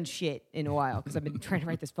 I haven't done shit in a while because I've been trying to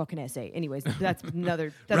write this fucking essay. Anyways, that's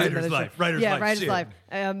another. That's Writer's another life. shit. Writer's yeah, life writer's shit.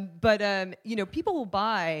 life. But you know, people will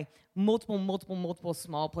buy multiple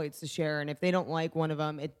small plates to share, and if they don't like one of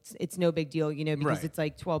them, it's no big deal, you know, because Right. it's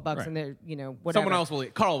like $12 Right. and they're, you know, whatever. Someone else will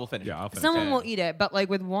eat. Carl will finish. yeah, I'll finish. Someone Yeah. will eat it, but like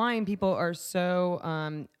with wine, people are so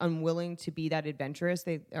unwilling to be that adventurous.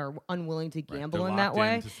 They are unwilling to gamble They're in that locked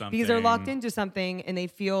way into because they're locked something. into something, and they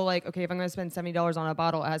feel like, okay, if I'm going to spend $70 on a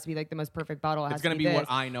bottle, it has to be like the most perfect bottle. It has It's going to be this. what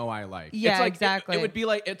I know I like. Yeah, it's like, exactly. It would be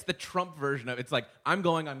like, it's the Trump version of it's like, I'm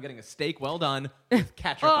getting a steak well done with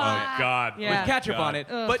ketchup on it. Oh God. Yeah. With ketchup God. on it,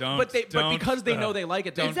 Ugh. but Don't because they know stop. they like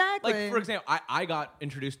it, they Exactly. Like for example, I got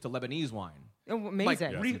introduced to Lebanese wine, Oh,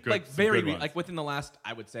 amazing. Yeah. Re- some good- like some very good ones. like within the last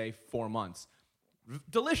I would say 4 months.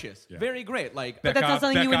 Delicious, Yeah. very great. Like But that's not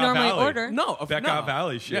something you would Beckhoff normally Valley. order. no, of Beckhoff no.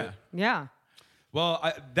 Valley shit. Yeah. Yeah. Well,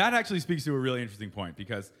 that actually speaks to a really interesting point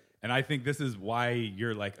because, and I think this is why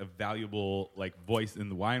you're like a valuable like voice in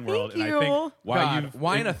the wine world, Thank and I think you. why God, you've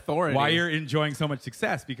wine authority. why you're enjoying so much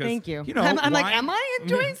success because Thank you. You know, I'm like, wine- am I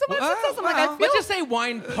enjoying so much Well, success? I'm like, well, I feel. Let's just say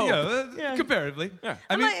wine pope. Yeah, comparatively. Yeah.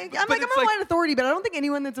 I mean, I'm but like, it's I'm a wine authority, but I don't think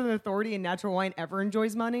anyone that's an authority in natural wine ever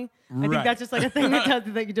enjoys money. I think Right. that's just like a thing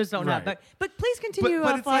that you just don't have. Right. But please continue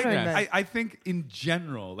But it's like, flattering that. I think in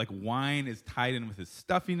general, like wine is tied in with his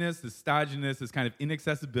stuffiness, his stodginess, his kind of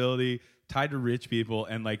inaccessibility tied to rich people,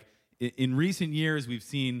 and like in recent years, we've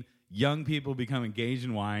seen young people become engaged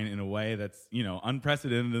in wine in a way that's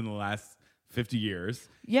unprecedented in the last 50 years.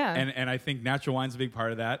 Yeah, and I think natural wine's a big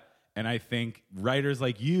part of that. And I think writers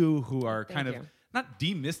like you who are kind of not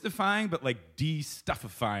demystifying, but like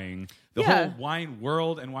de-stuffifying the whole wine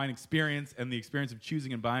world and wine experience and the experience of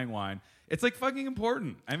choosing and buying wine. It's like fucking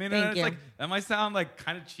important. I mean, it's like that might sound like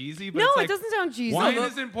kind of cheesy, but no, it doesn't sound cheesy. Wine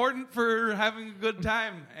is important for having a good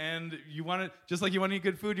time, and you want to just like you want to eat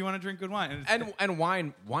good food, you want to drink good wine, and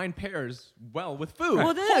wine pairs well with food.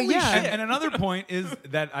 Well, Holy shit. And another point is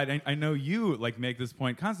that I know you like make this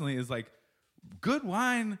point constantly is like good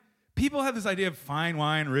wine. People have this idea of fine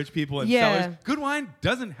wine, rich people, and sellers. Good wine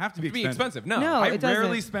doesn't have to be expensive. No, I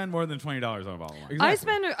rarely spend more than $20 on a bottle of wine.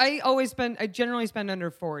 Exactly. I generally spend under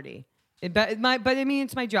 40. But I mean,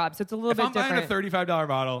 it's my job, so it's a little bit different. If I'm buying a $35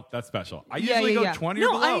 bottle, that's special. I usually go 20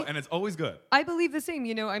 or below, and it's always good. I believe the same.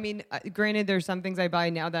 I mean, granted, there's some things I buy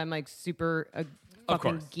now that I'm like super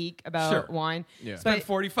fucking geek about wine. Yeah. Spend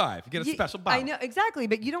 $45. You get a special bottle. I know, exactly,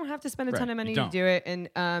 but you don't have to spend a ton of money to do it.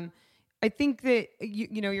 And I think that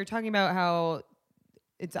you're talking about how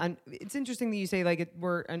it's interesting that you say like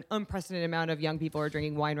we're an unprecedented amount of young people are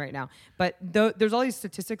drinking wine right now. But there's all these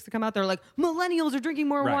statistics that come out. They're like millennials are drinking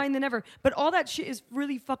more wine than ever. But all that shit is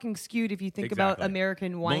really fucking skewed if you think about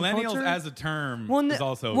American wine millennials culture. As a term is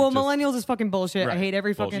also millennials is fucking bullshit. I hate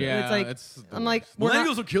every fucking. It's like I'm like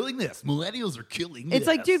millennials are killing this. Millennials are killing this. It's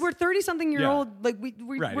like, dude, we're 30-something-year-old. Like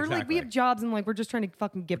we're like we have jobs and like we're just trying to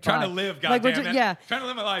fucking get by. Trying to live, goddamn it. Trying to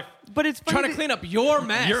live my life. But it's funny trying to clean up your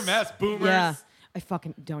mess. Your mess, boomers. Yeah. I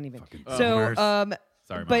fucking don't even.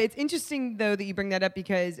 Sorry, but it's interesting though that you bring that up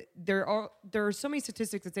because there are so many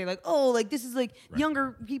statistics that say like, oh, like this is like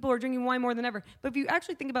younger people are drinking wine more than ever. But if you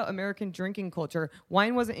actually think about American drinking culture,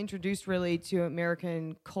 wine wasn't introduced really to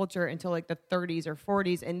American culture until like the 30s or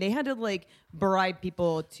 40s, and they had to like bribe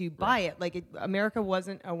people to buy it. Like America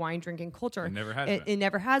wasn't a wine drinking culture. It never has been. It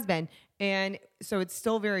never has been. And so it's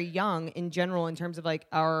still very young in general in terms of like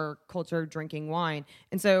our culture drinking wine.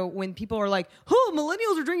 And so when people are like, oh,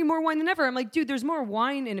 millennials are drinking more wine than ever, I'm like, dude, there's more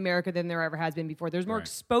wine in America than there ever has been before. There's more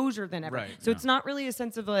exposure than ever. So it's not really a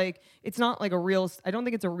sense of like, it's not like I don't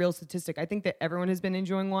think it's a real statistic. I think that everyone has been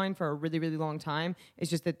enjoying wine for a really, really long time.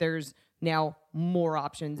 It's just that there's now more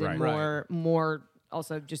options and more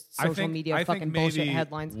also just social media fucking bullshit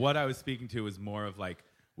headlines. What I was speaking to was more of like,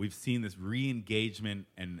 we've seen this re-engagement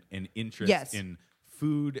and interest in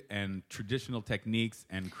food and traditional techniques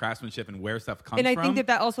and craftsmanship and where stuff comes from. And I think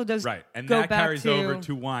that also does and go that back carries over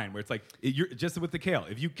to wine, where it's like you're just with the kale.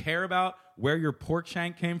 If you care about where your pork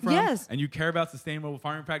shank came from, and you care about sustainable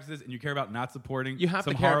farming practices, and you care about not supporting you have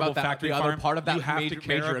some to care horrible about that, factory the farm, other part of that you have major, to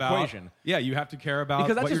care major about, equation. Yeah, you have to care about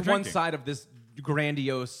because that's what just you're one drinking. side of this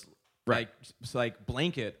grandiose. Like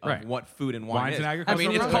blanket of what food and wine Wines is. and agriculture. I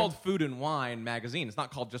mean, it's called Food and Wine magazine. It's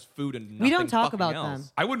not called just Food and Nothing. We don't talk fucking about else. them.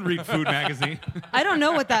 I wouldn't read Food magazine. I don't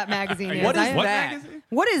know what that magazine is. What is what that? magazine?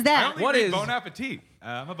 What is I that? only What read is- Bon Appetit.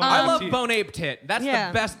 I'm a Bon I love Appetit. Bon Ape Tit. That's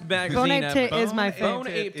the best magazine Bon Ape Tit ever. is my favorite. Bon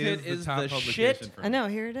Ape Tit is top the publication shit. for me. I know.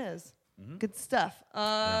 Here it is. Good stuff.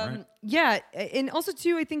 right. Yeah, and also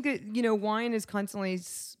too, I think that wine is constantly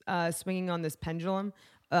swinging on this pendulum.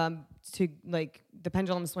 To like the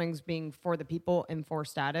pendulum swings being for the people and for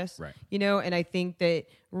status, Right. And I think that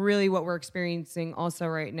really what we're experiencing also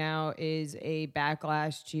right now is a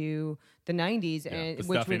backlash to the 90s and the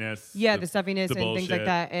which stuffiness, the stuffiness the and things like bullshit.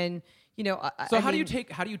 that. And So I how do mean,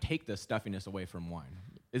 you take the stuffiness away from wine?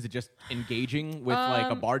 Is it just engaging with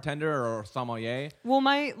like a bartender or a sommelier? Well,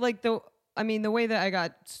 the way that I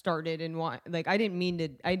got started in wine, like I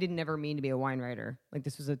didn't ever mean to be a wine writer. Like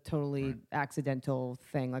this was a totally accidental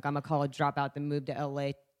thing. Like I'm a college dropout that moved to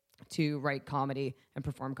LA to write comedy and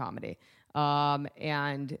perform comedy.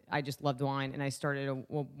 And I just loved wine, and I started a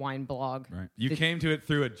wine blog. Right. You came to it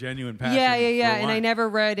through a genuine passion. Yeah. for And wine, I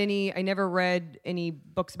never read any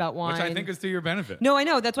books about wine. which I think is to your benefit. No, I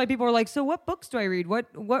know. That's why people are like, so what books do I read?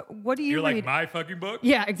 What do you You're read? like my fucking book.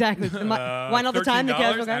 Yeah, exactly. Wine all the time. The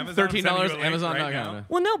casual guy. $13 Amazon.com.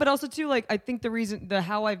 Well, no, but also too, like I think the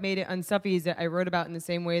how I've made it unstuffy is that I wrote about in the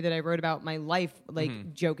same way that I wrote about my life,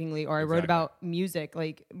 like jokingly, or I wrote about music.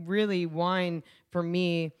 Like really, wine for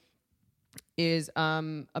me is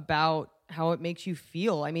about how it makes you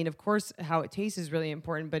feel. I mean, of course, how it tastes is really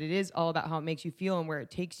important, but it is all about how it makes you feel and where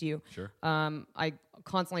it takes you. Sure. I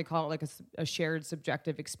constantly call it like a shared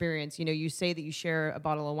subjective experience. You say that you share a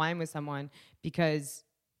bottle of wine with someone because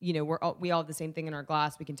we all have the same thing in our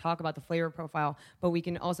glass. We can talk about the flavor profile, but we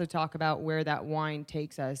can also talk about where that wine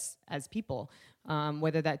takes us as people.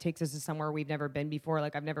 Whether that takes us to somewhere we've never been before.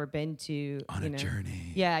 Like I've never been to on a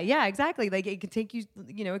journey. Yeah, exactly. Like it can take you,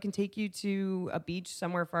 it can take you to a beach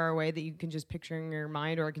somewhere far away that you can just picture in your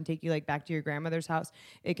mind, or it can take you like back to your grandmother's house.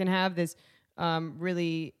 It can have this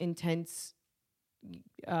really intense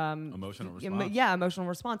emotional response. Emotional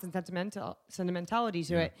response and sentimentality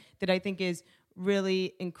to it that I think is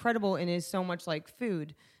really incredible and is so much like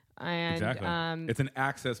food. And exactly. It's an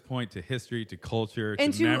access point to history, to culture,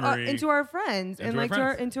 and to memory, into our friends, and like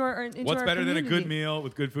into our what's our better community. than a good meal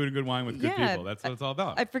with good food and good wine with good people? That's what it's all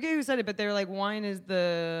about. I forget who said it, but they're like, wine is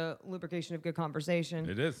the lubrication of good conversation.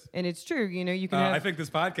 It is, and it's true. You can. I think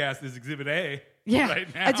this podcast is Exhibit A. Yeah,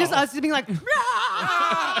 right now. Just us being like,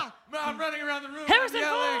 I'm running around the room. Harrison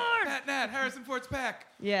yelling, Ford! Nat, Harrison Ford's back.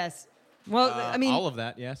 Yes. Well, I mean, all of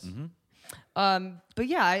that. Yes. Mm-hmm. But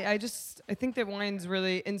yeah, I think that wine's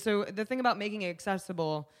really, and so the thing about making it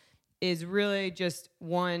accessible is really just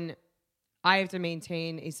one, I have to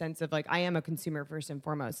maintain a sense of like, I am a consumer first and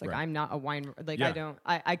foremost. Like right. I'm not a wine, like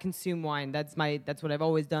I consume wine. That's what I've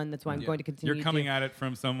always done. That's why I'm going to continue. You're coming at it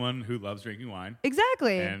from someone who loves drinking wine.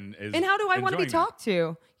 Exactly. And how do I want to be talked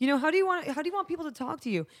to? How do you want people to talk to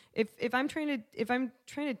you? If I'm trying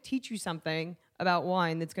to teach you something about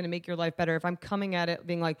wine that's going to make your life better, if I'm coming at it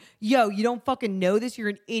being like, yo, you don't fucking know this, you're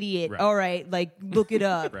an idiot. Right. All right, like look it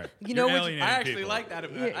up. Right. I actually like that.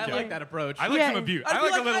 I like that approach. I like some abuse. I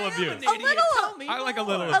like a little abuse. I like a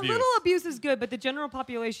little A abuse. little abuse is good, but the general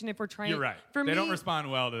population, if we're trying, you're right. They don't respond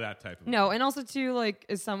well to that type of. No, and also too, like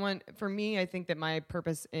as someone, for me, I think that my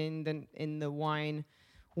purpose in the wine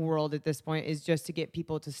world at this point is just to get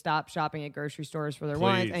people to stop shopping at grocery stores for their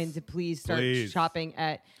wines and to please start shopping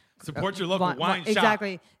at. Support your local wine shop.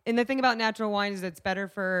 Exactly. And the thing about natural wine is it's better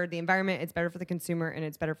for the environment, it's better for the consumer, and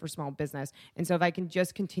it's better for small business. And so if I can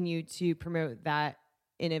just continue to promote that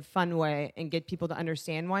in a fun way and get people to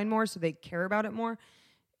understand wine more so they care about it more,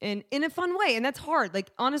 and in a fun way. And that's hard.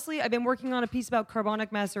 Like, honestly, I've been working on a piece about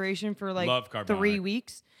carbonic maceration for like 3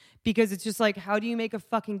 weeks because it's just like, how do you make a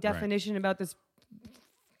fucking definition about this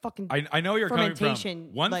fucking I know where you're coming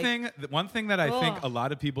from. One like, thing that I think a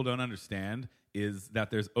lot of people don't understand is that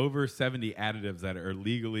there's over 70 additives that are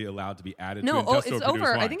legally allowed to be added to industrial produced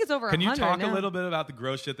wine. I think it's over 100 Can you talk now. a little bit about the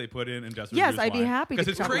gross shit they put in industrial Yes, produced I'd wine? be happy to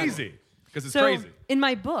Because talk it's about crazy. Because it's so, crazy. in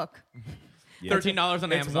my book, $13 on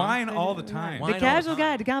Amazon. It's wine all the time. The Casual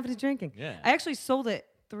Guide to Confident Drinking. Yeah. I actually sold it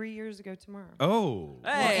 3 years ago tomorrow. Oh.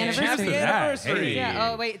 Hey, anniversary. Anniversary.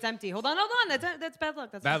 Yeah. Oh, wait, it's empty. Hold on. That's bad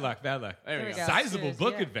luck. That's Bad luck. There we go. Sizable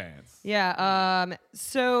book advance. Yeah.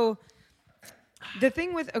 So the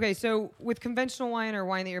thing with conventional wine or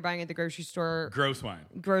wine that you're buying at the grocery store, Gross wine.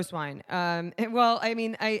 Well, I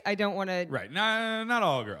mean, I don't want to. Right. Not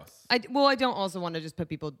all gross. I don't also want to just put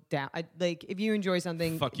people down. Like if you enjoy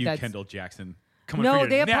something. Fuck you, Kendall Jackson. No,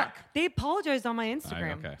 they apologized on my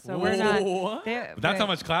Instagram. Okay. So we're not. But that's how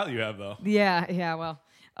much clout you have, though. Yeah. Well.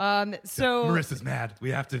 So Marissa's mad. We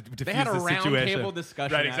have to diffuse they had a the round situation. table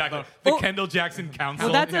discussion. Right, exactly. The Kendall Jackson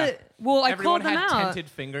Council. Well, I Everyone called them had out. tented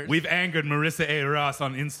fingers. We've angered Marissa A. Ross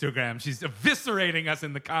on Instagram. She's eviscerating us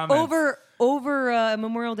in the comments. Over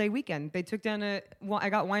Memorial Day weekend. They took down I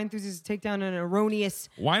got Wine Enthusiasts to take down an erroneous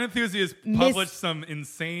Wine Enthusiasts published some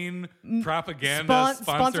insane propaganda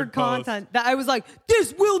sponsored content that I was like,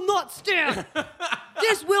 this will not stand.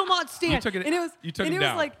 This will not stand. You took it. You took it was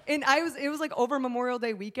down. like, it was like over Memorial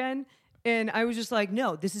Day weekend. And I was just like,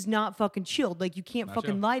 no, this is not fucking chilled. Like, you can't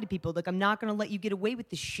fucking lie to people. Like, I'm not going to let you get away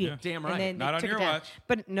with this shit. Yeah. Damn right. And then Not they on took your it down. watch.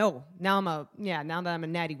 But no, now that I'm a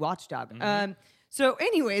natty watchdog. So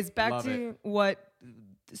anyways, back to what...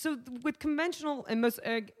 So with conventional and most...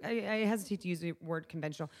 I hesitate to use the word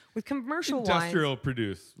conventional. With commercial wines... Industrial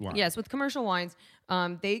produced wine. Yes, with commercial wines,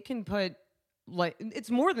 they can put... Like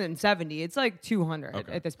it's more than 70. It's like 200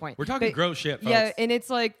 at this point. We're talking gross shit, folks. Yeah, and it's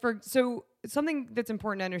like something that's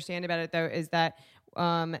important to understand about it though is that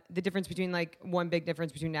the difference between one big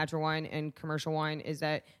difference between natural wine and commercial wine is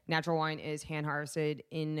that natural wine is hand harvested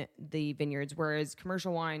in the vineyards, whereas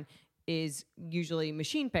commercial wine is usually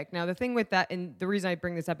machine picked. Now the thing with that, and the reason I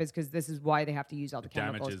bring this up is because this is why they have to use all the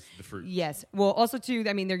chemicals. Damages the fruit. Yes. Well, also too,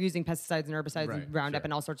 I mean, they're using pesticides and herbicides Right, and Roundup sure.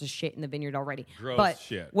 and all sorts of shit in the vineyard already. Gross but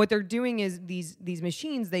shit. what they're doing is these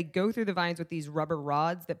machines, they go through the vines with these rubber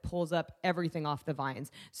rods that pulls up everything off the vines.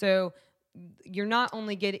 So you're not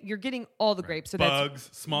only you're getting all the grapes. So bugs,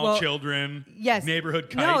 small children, yes, neighborhood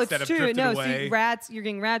kites that have drifted away. So you're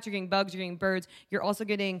getting rats, you're getting bugs, you're getting birds. You're also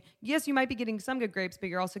getting, yes, you might be getting some good grapes, but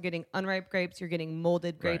you're also getting unripe grapes, you're getting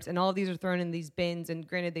molded grapes, and all of these are thrown in these bins. And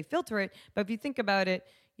granted, they filter it, but if you think about it,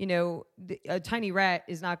 you know, a tiny rat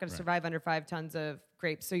is not going to survive under 5 tons of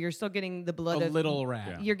grapes. So you're still getting the blood of little rat.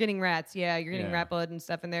 Yeah. You're getting rats. Yeah, you're getting rat blood and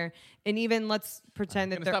stuff in there. And even let's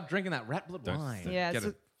pretend that they're stop drinking that rat blood wine. Yeah.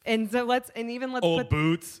 Let's old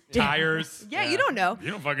boots, tires. Yeah, you don't know. You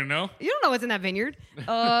don't fucking know. You don't know what's in that vineyard.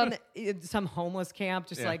 Some homeless camp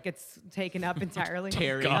just like gets taken up entirely.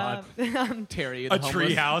 Terry, Terry, a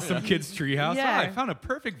tree house, some kid's tree house. Yeah. Oh, I found a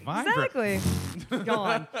perfect vine. Exactly. Go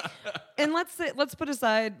on. And let's put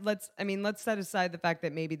aside. Let's set aside the fact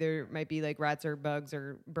that maybe there might be like rats or bugs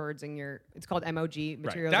or birds in your. It's called MOG material.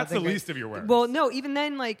 Right. That's the least of your worries. Well, no, even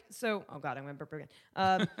then, like so. Oh God, I'm gonna burp again.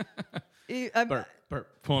 Burp.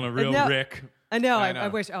 Pulling a real Rick. I know. I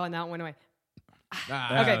wish. Oh, now it went away.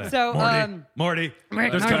 Okay, so Morty,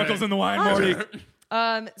 there's chemicals in the wine, Morty.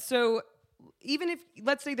 So even if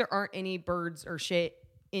let's say there aren't any birds or shit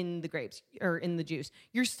in the grapes or in the juice,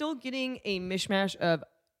 you're still getting a mishmash of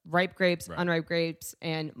ripe grapes, unripe grapes,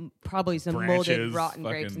 and probably some molded, rotten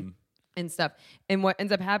grapes and stuff. And what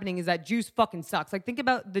ends up happening is that juice fucking sucks. Like think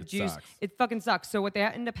about the juice; it fucking sucks. So what they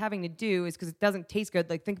end up having to do is because it doesn't taste good.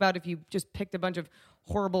 Like think about if you just picked a bunch of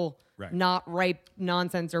horrible, not ripe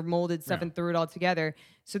nonsense or molded stuff and threw it all together.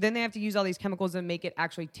 So then they have to use all these chemicals and make it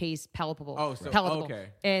actually taste palatable. Palatable. Okay.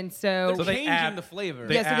 And so they add the flavor.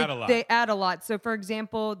 They add a lot. They add a lot. So for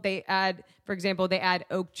example, they add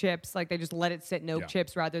oak chips. Like they just let it sit in oak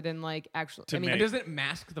chips rather than like actually. And does it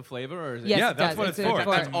mask the flavor or is it? Yes, yeah, that's what it's for.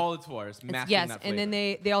 That's all it's for. It's masking that flavor. And then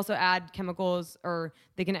they also add chemicals or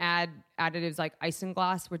they can add additives like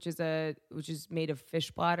isinglass, which is made of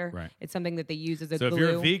fish bladder. Right. It's something that they use as a glue. So glue.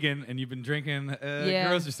 if you're a vegan and you've been drinking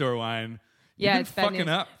grocery store wine, yeah, it's fucking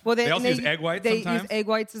up. Well, they also use egg whites sometimes. They use egg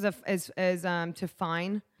whites as to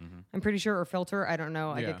fine. I'm pretty sure, or filter. I don't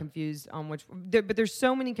know. I get confused on which. But there's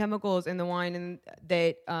so many chemicals in the wine and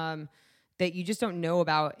that you just don't know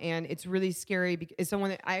about, and it's really scary. Because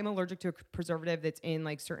I'm allergic to a preservative that's in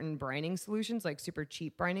like certain brining solutions, like super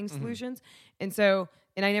cheap brining solutions, and so.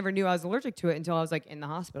 And I never knew I was allergic to it until I was like in the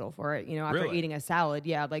hospital for it, after eating a salad.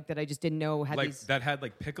 Yeah, like that I just didn't know had these. That had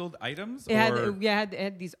like pickled items? It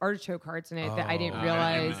had these artichoke hearts in it that I didn't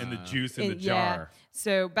realize. And the juice in the jar.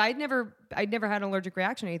 So, but I'd never had an allergic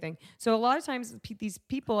reaction or anything. So a lot of times these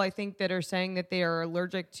people I think that are saying that they are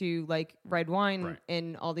allergic to like red wine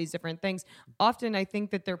and all these different things, often I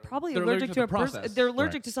think that they're probably allergic to a process. They're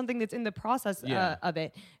allergic to something that's in the process of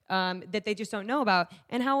it that they just don't know about.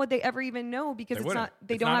 And how would they ever even know? Because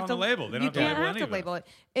they don't have to label. They don't have to label it.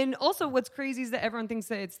 And also, what's crazy is that everyone thinks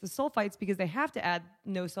that it's the sulfites because they have to add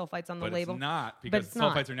no sulfites on the label. But it's not because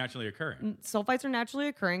sulfites are naturally occurring. Sulfites are naturally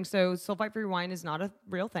occurring, so sulfite-free wine is not a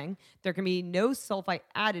real thing. There can be no sulfite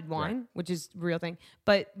added wine, which is a real thing.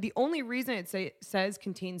 But the only reason it says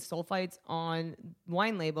contains sulfites on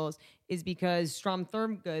wine labels is because Strom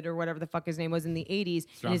Thurmond or whatever the fuck his name was in the 80s.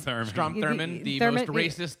 Strom Thurmond, the most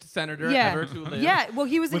racist senator ever to live. Yeah, well,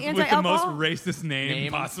 he was an anti-alcohol. With the most racist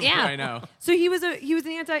name possible. Yeah, I know. So he was an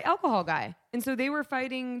anti-alcohol guy. And so they were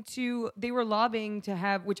lobbying to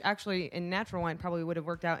have, which actually in natural wine probably would have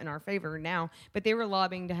worked out in our favor now, but they were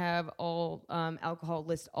lobbying to have all alcohol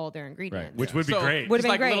list all their ingredients. Right. Which would be great. Would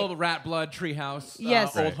have been great. Little rat blood treehouse.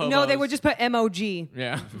 Yes. Old hobos. No, they would just put MOG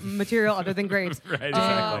material other than grapes. Right,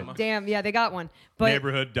 exactly. Damn, yeah, they got one. But,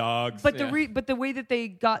 neighborhood dogs. But the way that they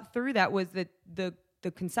got through that was that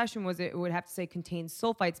the concession was it would have to say contains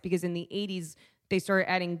sulfites because in the 80s, they started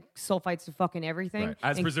adding sulfites to fucking everything.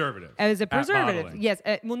 As preservative. As a preservative. Yes.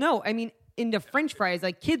 Well, no, I mean, into French fries,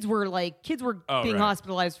 like kids were being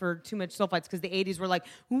hospitalized for too much sulfites because the 80s were like,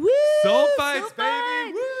 woo! Sulfites,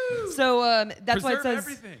 baby! Woo! So that's why it says.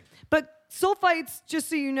 Everything. But sulfites, just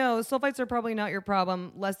so you know, sulfites are probably not your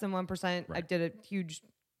problem. Less than 1%. Right. I did a huge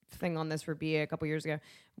thing on this for BA a couple years ago.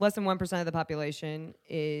 Less than 1% of the population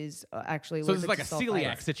is actually. So it's like a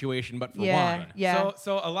celiac situation, but for wine. Yeah.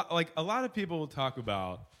 So a lot of people will talk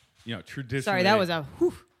about traditionally. Sorry, that was a.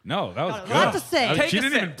 Whew. No, that was good. A lot to say. She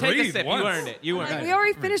didn't even breathe. Take a sip. Once. You earned it. You earned it. We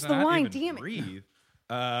already finished the wine. Damn it. Breathe.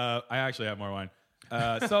 I actually have more wine.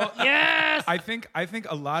 So yes. I think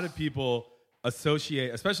a lot of people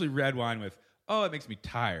associate, especially red wine, with. Oh, it makes me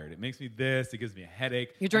tired. It makes me this. It gives me a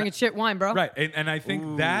headache. You're drinking shit wine, bro. Right, and I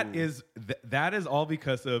think that is all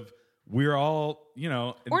because of we're all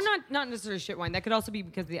or not necessarily shit wine. That could also be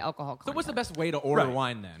because of the alcohol content. So what's the best way to order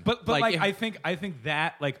wine then? But I think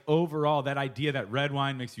that like overall that idea that red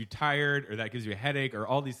wine makes you tired or that gives you a headache or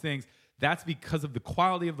all these things that's because of the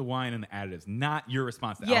quality of the wine and the additives, not your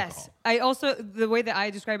response to alcohol. I also, the way that I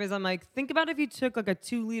describe it is I'm like, think about if you took like a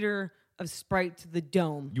 2 liter of Sprite to the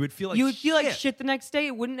Dome. You would feel like shit the next day.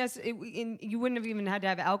 It wouldn't you wouldn't have even had to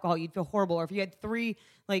have alcohol. You'd feel horrible. Or if you had 3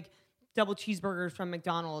 like double cheeseburgers from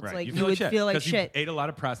McDonald's, right. like you would feel like shit. You ate a lot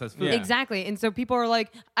of processed food. Yeah. Exactly. And so people are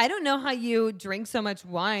like, I don't know how you drink so much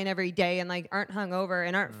wine every day and like aren't hungover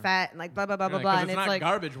and aren't fat and like blah blah blah blah blah. And it's not like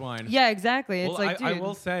garbage wine. Yeah, exactly. Well, it's like, dude. I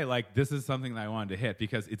will say, like, this is something that I wanted to hit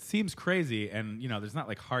because it seems crazy, and there's not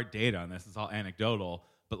like hard data on this. It's all anecdotal,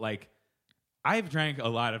 but like, I've drank a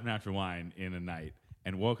lot of natural wine in a night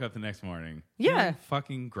and woke up the next morning. feeling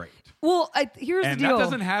fucking great. Well, here's And the deal. that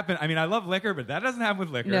doesn't happen. I mean, I love liquor, but that doesn't happen with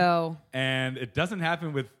liquor. No. And it doesn't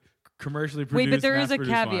happen with commercially produced. Wait, but there is a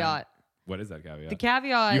mass-produced caveat. wine. What is that caveat? The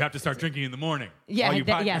caveat. You have to start drinking in the morning. Yeah, while you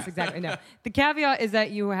podcast. yes, exactly. No, the caveat is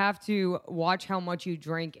that you have to watch how much you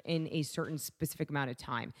drink in a certain specific amount of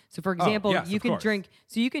time. So, for example, yes, you of can course. drink.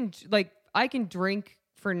 So you can like I can drink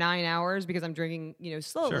for 9 hours because I'm drinking,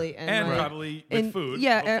 slowly Sure. and And like, probably with food,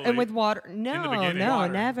 Yeah, hopefully. and with water. No, beginning. no,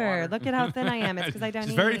 Water, never. water. Look at how thin I am. It's because I don't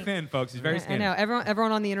She's eat. very thin, folks. She's very I skinny. know.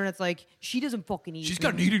 Everyone on the internet's like, she doesn't fucking eat. She's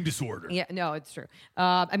got an eating disorder. Yeah, no, it's true.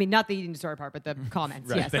 I mean, not the eating disorder part, but the comments.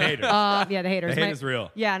 Right, Yes, the haters. Yeah, the haters. The hate is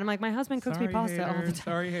real. Yeah, and I'm like, my husband cooks me Sorry, pasta all the haters. time.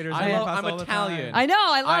 Sorry, haters. I I eat love- pasta I'm all the Italian. time. I know.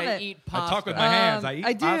 I love I it. eat I pasta. talk with my hands. I eat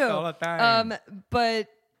I do. pasta all the time. But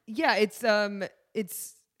yeah, it's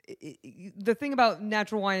the thing about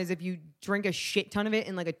natural wine is if you drink a shit ton of it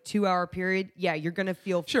in like a 2-hour period, yeah, you're gonna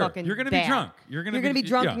feel Sure, fucking you're gonna bad. be drunk. You're gonna be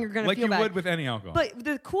drunk yeah, and you're gonna like feel you bad. would with any alcohol. But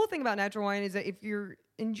the cool thing about natural wine is that if you're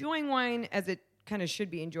enjoying wine as it kind of should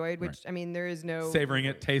be enjoyed, which I mean, there is no savoring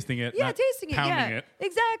it, tasting it, yeah, not tasting it, pounding yeah, it.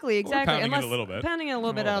 exactly. pounding it a Unless little bit. pounding it a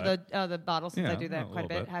little bit out of the bottle, since Yeah, I do that a quite a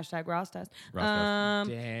little bit. bit. Hashtag Ross test. Ross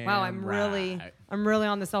test. Wow, I'm really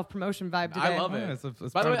on the self promotion vibe today. I love it. Yeah,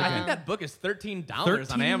 it's By the way, part of I the think game. that book is $13 on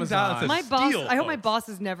 $13. Amazon. My It's boss, steal, I hope my folks.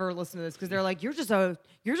 bosses never listen to this because they're like, you're just a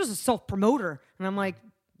self promoter, and I'm like,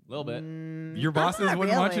 a little bit. Your bosses not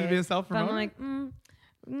wouldn't want you to really. be a self But I'm promoter. like,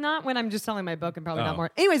 not when I'm just selling my book and probably not Oh.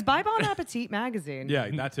 more. Anyways, buy Bon Appetit magazine. Yeah,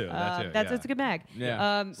 that too. That too. That's it's a good mag.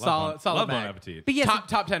 Yeah. Solid solid Bon mag. Appetit. But yes,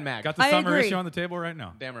 Top 10 mag. Got the I summer agree. issue on the table right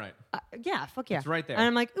now. Damn right. yeah, fuck yeah, It's right there. And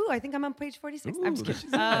I'm like, ooh, I think I'm on page 46. I'm just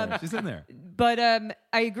kidding. She's in there. But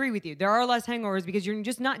I agree with you. There are less hangovers because you're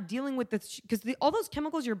just not dealing with because all those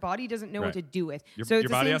chemicals your body doesn't know what Right. to do with. Your, so it's your the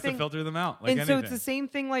body same has thing. to filter them out. Like And so anything. it's the same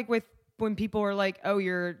thing like with when people are like, oh,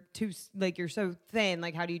 you're you're so thin.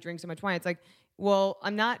 Like, how do you drink so much wine? It's like, well,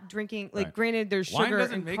 I'm not drinking. Like, Right. granted, there's Wine sugar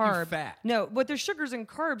doesn't and make you carb. fat. No, but there's sugars and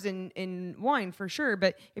carbs in wine for sure.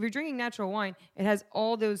 But if you're drinking natural wine, it has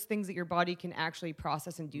all those things that your body can actually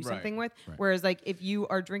process and do something with. Right. Whereas, like, if you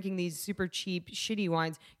are drinking these super cheap, shitty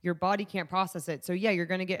wines, your body can't process it. So yeah, you're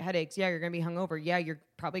gonna get headaches. Yeah, you're gonna be hungover. Yeah, you're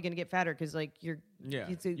probably gonna get fatter because like you're. Yeah.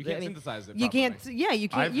 it's You can't synthesize it You can't. properly. Yeah, you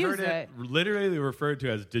can't I've use heard it literally referred to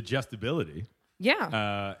as digestibility.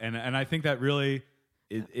 Yeah. And I think that really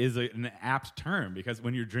is an apt term because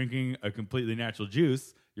when you're drinking a completely natural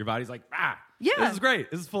juice, your body's like, Yeah. this is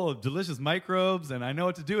great. This is full of delicious microbes, and I know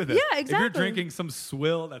what to do with it. Yeah, If you're exactly. drinking some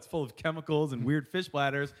swill that's full of chemicals and weird fish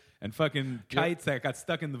bladders and fucking kites that got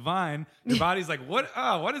stuck in the vine, your body's like, what?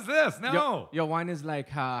 Oh, what is this? No. Your wine is like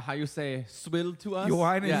how you say swill to us. Your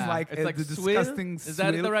wine Yeah. is like it's like the swill? disgusting Is that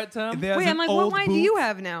swill. the right term? There's Wait, an I'm like, what old wine do you boot.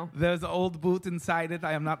 have now? There's an old boot inside it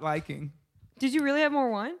I am not liking. Did you really have more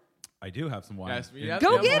wine? I do have some wine. Yes, in- yes, Go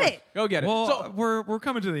we have get more. it. Go get it. Well, So, we're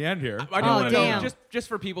coming to the end here. I do Oh, want to know damn. just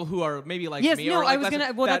for people who are maybe like Yes, me. no, or like I was less-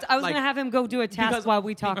 gonna. Well, that, I was like, gonna have him go do a task while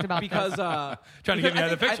we talked about because Trying to because get me I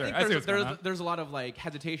out of the think- picture. I I see think what's going on. there's a lot of like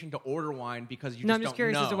hesitation to order wine because you No, just I'm just don't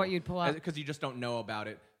curious know as to what you'd pull out. because you just don't know about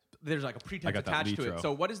it. There's like a pretense got that attached to litro. it.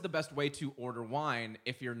 So, what is the best way to order wine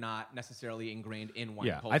if you're not necessarily ingrained in wine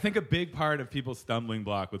Yeah, culture? I think a big part of people's stumbling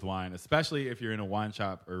block with wine, especially if you're in a wine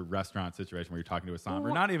shop or restaurant situation where you're talking to a som,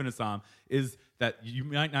 or not even a som, is that you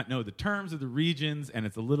might not know the terms of the regions, and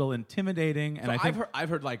it's a little intimidating. And So I think, I've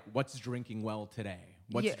heard like what's drinking well today.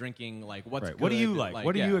 What's Yeah. drinking like what's right, what do good? you like?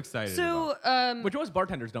 What are you yeah. excited So, about? Which most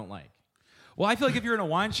bartenders don't like. Well, I feel like if you're in a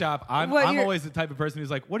wine shop, I'm Well, you're- always the type of person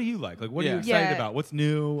who's like, what do you like? Like, what are you Yeah. excited Yeah. about? What's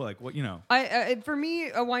new? Like, what, you know? for me,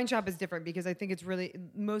 a wine shop is different because I think it's really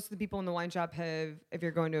most of the people in the wine shop have. If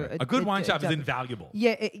you're going to A good wine shop is invaluable.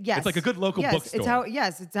 Yeah, yes. It's like a good local yes, bookstore.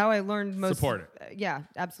 It's how I learned most. Support it. Yeah,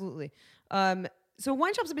 absolutely. So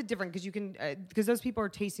wine shop's a bit different because you can because those people are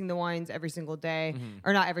tasting the wines every single day,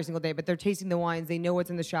 or not every single day, but they're tasting the wines. They know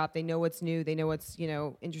what's in the shop. They know what's new. They know what's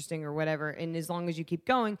interesting or whatever. And as long as you keep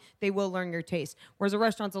going, they will learn your taste. Whereas a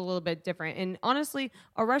restaurant's a little bit different. And honestly,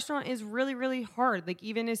 a restaurant is really really hard. Like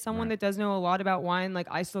even as someone that does know a lot about wine, like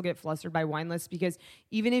I still get flustered by wine lists because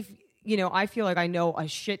even if I feel like I know a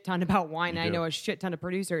shit ton about wine, and I know a shit ton of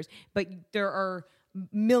producers, but there are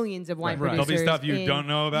millions of wine producers. There'll be stuff you don't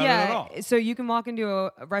know about it at all. So you can walk into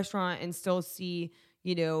a restaurant and still see,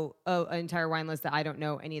 an entire wine list that I don't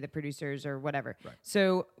know any of the producers or whatever. Right.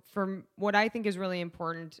 So from what I think is really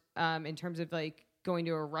important in terms of like going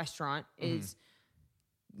to a restaurant is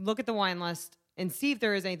look at the wine list and see if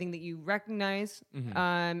there is anything that you recognize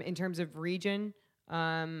in terms of region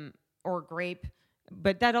or grape.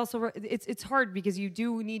 But that also, it's hard because you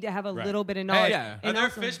do need to have a little bit of knowledge. Hey, are there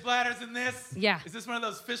fish bladders in this? Yeah. Is this one of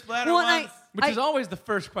those fish bladder ones? Which is always the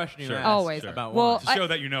first question you ask. Always. About wine. To show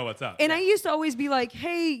that you know what's up. And I used to always be like,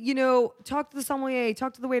 hey, talk to the sommelier,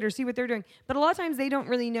 talk to the waiter, see what they're doing. But a lot of times they don't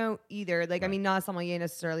really know either. Like, I mean, not a sommelier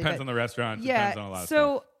necessarily. Depends on the restaurant. Yeah. Depends on a lot of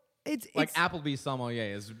so stuff. It's like Applebee's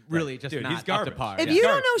sommelier is really just Dude, not he's garbage. up to par. If you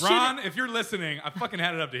don't know Ron, if you're listening, I fucking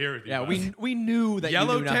had it up to here with you. yeah, buddy. we knew that you knew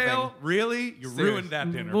Yellowtail, nothing. really? You ruined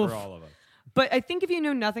that dinner Oof. for all of us. But I think if you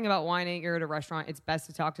know nothing about wine and you're at a restaurant, it's best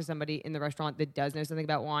to talk to somebody in the restaurant that does know something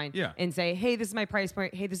about wine and say, hey, this is my price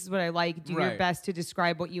point. Hey, this is what I like. Do your best to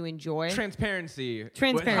describe what you enjoy. Transparency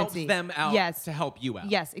helps them out to help you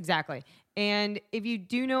out. Yes, exactly. And if you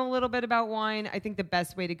do know a little bit about wine, I think the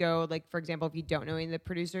best way to go, like, for example, if you don't know any of the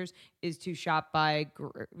producers, is to shop by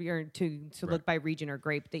or to look by region or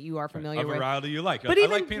grape that you are familiar with. A variety you like. But I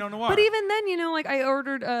even, like Pinot Noir. But even then, like I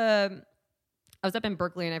ordered I was up in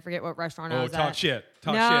Berkeley and I forget what restaurant I was talk at. shit.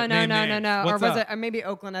 Talk no, shit. No, Name no. What's or was up? it? Or maybe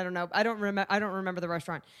Oakland. I don't know. I don't remember the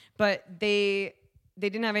restaurant. But they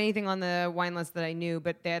didn't have anything on the wine list that I knew.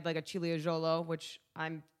 But they had like a Ciliegiolo, which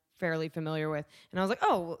I'm fairly familiar with. And I was like,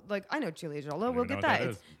 oh, like I know Ciliegiolo. We'll get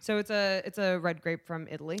that. So it's a red grape from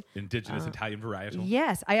Italy. Indigenous Italian varietal.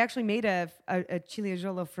 Yes, I actually made a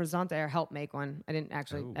Ciliegiolo frizzante, or helped make one. I didn't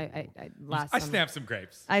actually. I stamped some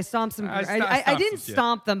grapes. I stomped some. I didn't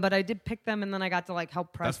stomp them, but I did pick them, and then I got to like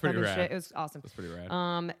help press them and shit. It was awesome. That's pretty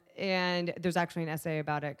rad. And there's actually an essay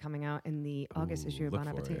about it coming out in the August issue of Bon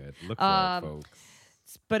Appetit. Look for it, folks.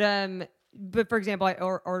 But for example, I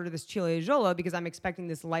ordered this Ciliegiolo because I'm expecting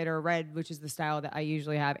this lighter red, which is the style that I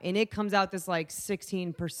usually have, and it comes out this like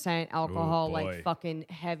 16% alcohol, like fucking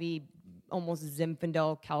heavy, almost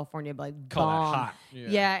Zinfandel, California, like Call bomb. that hot.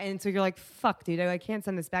 Yeah, and so you're like, fuck, dude, I can't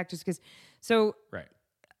send this back just because. So right.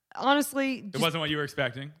 Honestly, it wasn't what you were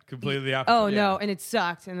expecting. Completely the opposite. Oh no, and it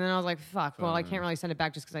sucked. And then I was like, "Fuck." Well, I can't really send it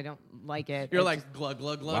back just because I don't like it. You're like glug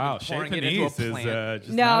glug glug. Wow, pouring it into a plant.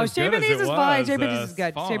 No, Chez Panisse is fine. Chez Panisse is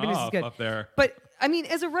good. Chez Panisse is good up there. But I mean,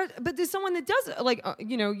 but there's someone that does like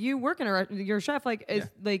you work in you're a chef. Like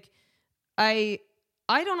like I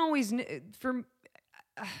don't always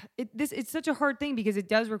it's such a hard thing because it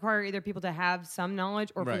does require either people to have some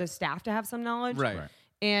knowledge or for the staff to have some knowledge. Right.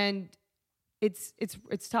 And it's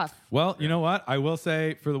tough. Well, you know what? I will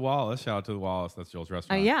say for the Wallace, shout out to the Wallace. That's Joel's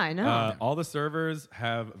restaurant. Yeah, I know. All the servers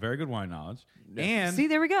have very good wine knowledge. And see,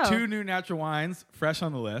 there we go. 2 new natural wines fresh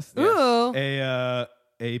on the list. Ooh. A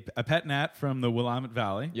pet nat from the Willamette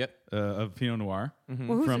Valley. Yep. Of Pinot Noir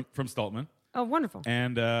Well, from Stoltman. Oh, wonderful.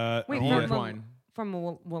 And wait, orange wine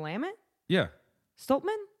from Willamette? Yeah.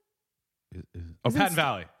 Stoltman? Patton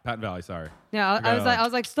Valley. Sorry. Yeah, I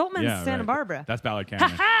was like Stoltman's Santa Barbara. That's Ballard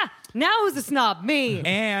Canyon. Now who's a snob? Me.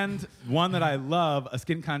 And one that I love, a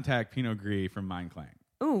Skin Contact Pinot Gris from Mind Clang.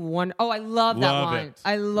 Ooh, one. Oh, I love that wine. It.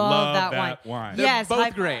 I love that wine. Yes, they're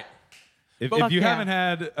both great. If you haven't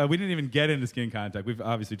had, we didn't even get into Skin Contact. We've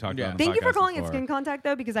obviously talked about it on the Thank you for calling before. it Skin Contact,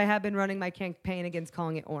 though, because I have been running my campaign against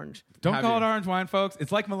calling it orange. Don't call it orange wine, folks.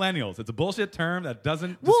 It's like millennials. It's a bullshit term that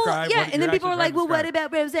doesn't describe what and then you're people are like, well, what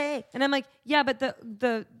describing. about rosé? And I'm like, yeah, but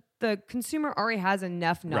the consumer already has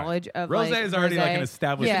enough knowledge of rosé is already like an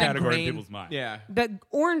established category in people's mind. Yeah. The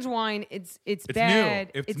orange wine, it's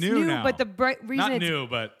bad. New. It's new now. But the reason Not new,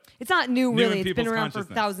 but it's not new, really. in It's been people's around for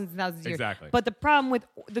consciousness. thousands and thousands of years. Exactly. But the problem with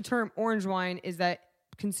the term orange wine is that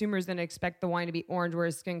consumers then expect the wine to be orange,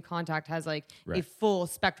 whereas Skin Contact has like a full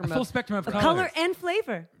spectrum of color colors. and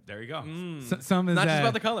flavor. There you go. Some is not just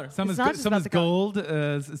about the color. Some is good, some is gold.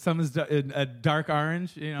 Some is a dark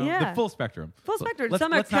orange. The full spectrum. Full spectrum.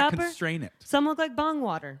 Some are not copper. Constrain it. Some look like bong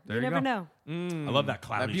water. There you you never go. know. I love that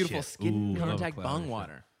cloudy That beautiful shit. Skin Ooh, I love Contact cloudy bong shit.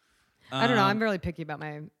 water. I don't know. I'm really picky about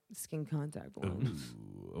my Skin Contact wine.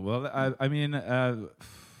 Well, I mean, I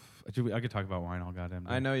could talk about wine all goddamn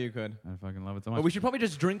day. I know you could. I fucking love it so much. But we should probably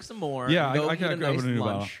just drink some more. Yeah, and go I eat could a nice open a new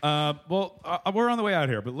lunch. bottle. We're on the way out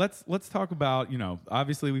here, but let's talk about,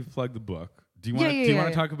 obviously we've plugged the book, Do you want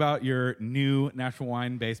to talk about your new natural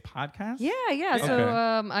wine based podcast? Yeah. Okay.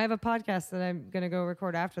 So I have a podcast that I'm gonna go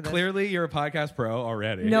record after this. Clearly, you're a podcast pro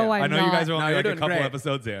already. No, I know I'm you guys not. are only No, like you're a couple doing great.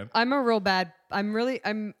 episodes in. I'm a real bad.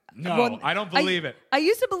 No, I don't believe it. I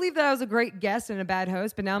used to believe that I was a great guest and a bad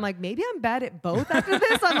host, but now I'm like, maybe I'm bad at both after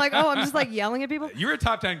this. I'm like, I'm just like yelling at people. You're a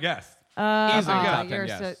top 10 guest. Easily top 10 you're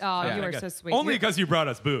guests. you Yeah. are so sweet. Only because you brought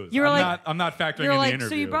us booze. You were I'm not factoring in You're the like, interview.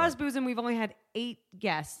 so you brought us booze and we've only had 8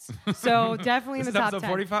 guests. So definitely in This the is top episode 10.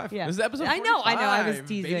 45? Yeah. This is episode I know. I was 45,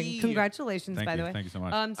 teasing. baby. Congratulations, Thank by you. the way. Thank you so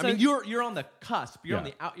much. So I mean, you're on the cusp. You're on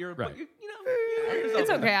Yeah. the out. You're Right. it's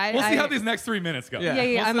okay. We'll see how these next 3 minutes go. Yeah. Yeah.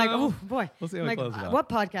 We'll I'm see like, how- oh boy. We'll see how I'm it like, closes out. what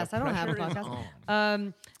podcast? I don't have a pressure is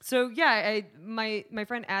podcast. So yeah, my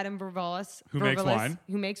friend Adam Vervalis, Who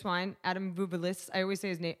makes wine. Adam Vuvalis. I always say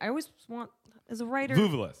his name. I always want as a writer.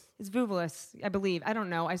 Vuvalis. It's Vuvalis, I believe. I don't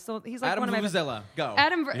know. He's like Adam one of my Vuvuzela. Go.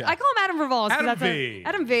 Adam. Yeah. I call him Adam Vervalis. 'cause Adam that's V.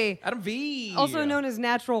 Adam V. Adam V. Also known as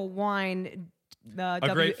Natural Wine. A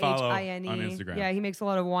great follow WHINE. on Instagram. Yeah, he makes a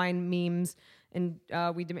lot of wine memes, and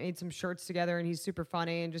we made some shirts together, and he's super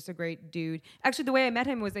funny and just a great dude. Actually, the way I met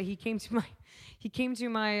him was that he came to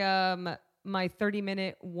my my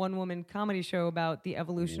 30-minute one-woman comedy show about the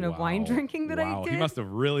evolution of wine drinking that I did. He must have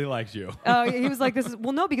really liked you. He was like,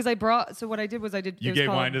 no, because so what I did was it You was gave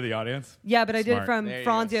called- wine to the audience? Yeah, but I did it Smart. from There you go,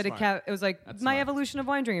 Franzia to smart. Cab. It was like That's my smart. evolution of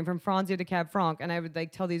wine drinking from Franzia to Cab Franc, and I would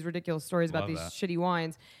like tell these ridiculous stories about Love these that. shitty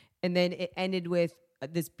wines, and then it ended with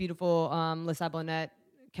this beautiful Le Sablonnette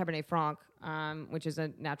Cabernet Franc, which is a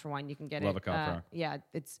natural wine. You can get Love it. a Cab Franc. Yeah,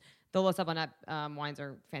 it's the Le Sablonnette wines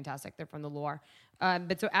are fantastic. They're from the Loire.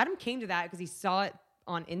 But so Adam came to that because he saw it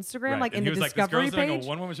on Instagram, Right. like And in he the was like, discovery this girl's doing page. a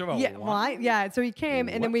one-woman show about yeah, wine? Yeah, so he came,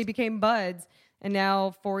 and then What? we became buds. And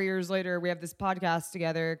now 4 years later, we have this podcast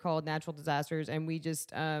together called Natural Disasters, and we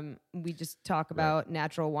just talk about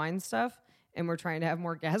natural wine stuff. And we're trying to have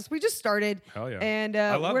more guests. We just started. Hell yeah. And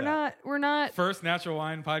I love we're that. not. First natural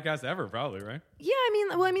wine podcast ever, probably, right? Yeah,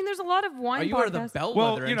 I mean, there's a lot of wine. You podcasts. are the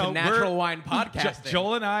bellwether into natural wine podcasting.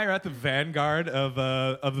 Joel and I are at the vanguard of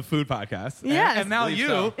the food podcast. Yes. And now Believe you,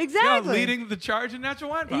 so. Exactly. leading the charge in natural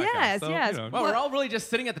wine podcast. Yes, So, yes. you know, Well, we're all really just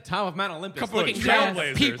sitting at the top of Mount Olympus, couple of looking down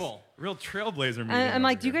trailblazers. at people. Real trailblazer meeting. I'm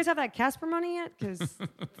like, over do you here. guys have that Casper money yet? Because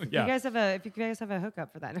Yeah. if you guys have a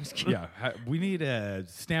hookup for that, no, I'm just kidding. Yeah, we need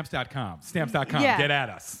stamps.com. Stamps.com. Yeah. Get at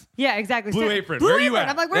us. Yeah, exactly. Blue Sta- Apron. Blue Where are you Apron. at?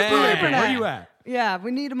 I'm like, where's Hey, Blue Apron Where at? you at? Yeah, we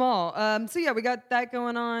need them all. So yeah, we got that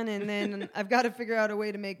going on, and then I've got to figure out a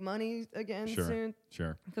way to make money again soon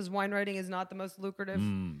Sure. because wine writing is not the most lucrative.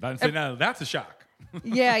 No, that's a shock.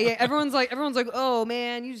 Yeah. Everyone's like, oh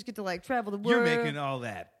man, you just get to like travel the world. You're making all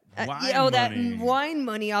that wine that money. wine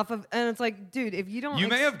money off of, and it's like, dude, if you don't, You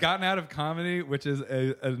may have gotten out of comedy, which is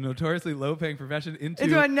a notoriously low-paying profession,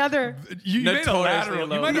 into another. You made a Notoriously lateral.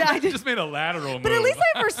 low. You might Yeah, I have did. just made a lateral move. But at least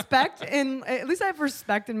I have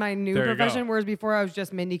respect in my new There you profession. go. Whereas before I was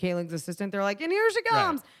just Mindy Kaling's assistant. They're like, and here she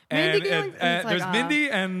comes, Mindy Kaling. And it's like, there's Mindy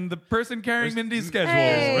and the person carrying Mindy's schedule.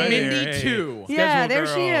 Hey. right here. Mindy Hey. too. Yeah, Schedule there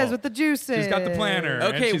she girl. is with the juices. She's got the planner.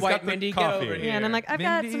 and Okay, she's white got the Mindy, get coffee. over here. Yeah, and I'm like, I've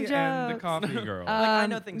got Mindy some and the jokes. coffee girl. I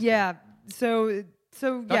know things Yeah. So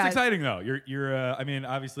That's yeah. exciting though. You're I mean,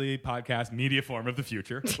 obviously, podcast media form of the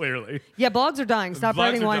future. Clearly, Yeah, blogs are dying. Stop Blogs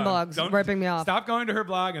writing are wine done. blogs. Don't- Ripping me off. Stop going to her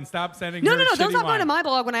blog and stop sending. No, her don't shitty stop going wine. to my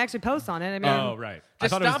blog when I actually post on it. I mean, Oh right. I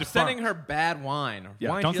Just thought it was stop defunct. sending her bad wine. Yeah,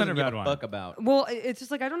 wine don't she send her doesn't bad give wine. a fuck about. well, it's just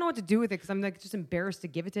like I don't know what to do with it because I'm like just embarrassed to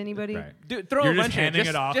give it to anybody. Right. Dude, throw You're a just wrench in it. handing Just-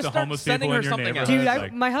 it off just to start homeless sending people her in your something else. neighborhood. Dude,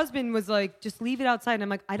 Like- my husband was like, just leave it outside. And I'm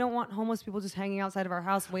like, I don't want homeless people just hanging outside of our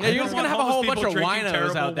house waiting. Yeah, you're for just us. gonna have a whole bunch of Drinking winos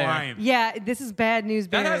terrible out there. wine. Yeah, this is bad news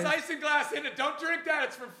That has bears. isinglass in it. Don't drink that.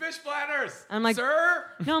 It's from fish platters. I'm like, sir.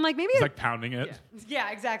 No, I'm like, maybe. He's like pounding it. Yeah,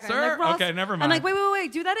 exactly. Sir? I'm like, Ross, Okay, never I'm like, mind.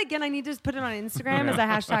 wait. Do that again. I need to just put it on Instagram as a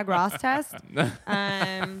hashtag Ross test.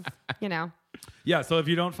 You know. Yeah. So if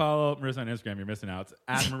you don't follow Marissa on Instagram, you're missing out. It's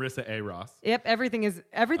at Marissa A Ross. Yep, everything's with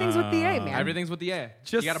the A, man. Everything's with the A.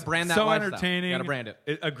 Just you got to brand that so lifestyle. entertaining. You got to brand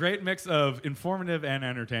it. A great mix of informative and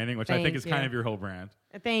entertaining, which I think Thank is kind you. of your whole brand.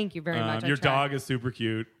 Thank you very much. I Your try. dog is super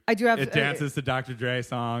cute. I do have. It dances to Dr. Dre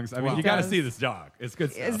songs. I mean, Wow. you got to Does. see this dog. It's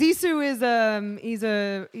good stuff. Zissou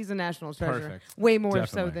is he's a national treasure. Perfect. Way more so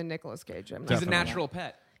Definitely. than Nicolas Cage. I'm not He's a Definitely. natural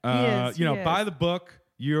pet. He is, he is. Buy the book.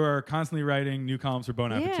 You are constantly writing new columns for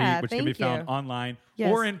Bon Appetit, Yeah, which can be thank you. found online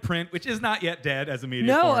Yes. or in print, which is not yet dead as a media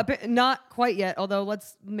No, form. not quite yet. Although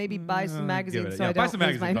let's maybe buy some Give magazines it. so Yeah, I buy don't some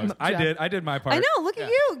lose magazine my books. I did my part. I know. Look at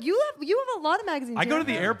you. You have a lot of magazines. I go to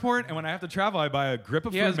here. the airport, and when I have to travel, I buy a grip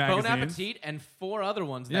of He food has Bon magazines. Appetit and 4 other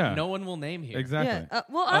ones that Yeah. no one will name here. Exactly.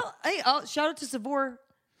 Yeah. I'll shout out to Savor.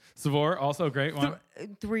 Savor, also a great one.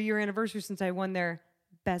 3-year anniversary since I won their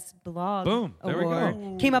Best Blog Boom. There we award.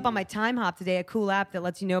 go. Came up on my Time Hop today, a cool app that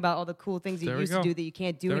lets you know about all the cool things you There we used to go. do that you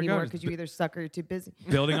can't do There we go. anymore because you either suck or you're too busy.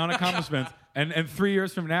 Building on accomplishments. And 3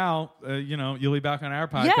 years from now, you'll be back on our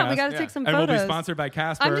podcast. Yeah, we got to take some and photos. we'll be sponsored by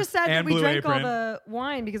Casper. I'm just sad that and we Blue drank Apron. all the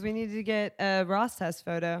wine because we needed to get a Ross test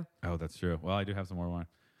photo. Oh, that's true. Well, I do have some more wine.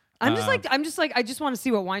 I'm just like, I just want to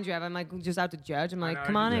see what wines you have. I'm like, just out to judge. I'm like,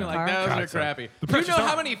 come on in, Like, Carl. those God, are crappy. the Do you know pressure's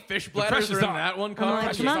how on. many fish bladders pressure's are in on. that one, I'm Carl?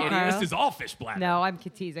 like, come on, Carl. This is all fish bladder. No, I'm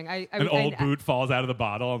teasing. An old boot falls out of the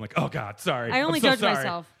bottle. I'm like, oh God, sorry. I only I'm so judge sorry.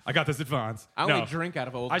 myself. I got this at Vaughn's. I only No. drink out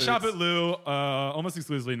of old I boots. shop at Lou almost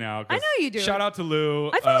exclusively now. I know you do. Shout out to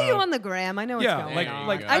Lou. I follow you on the gram. I know what's yeah, going like- on.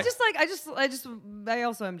 like, I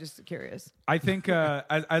also am just curious. I think,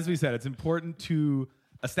 as we said, it's important to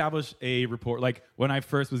establish a rapport. Like when I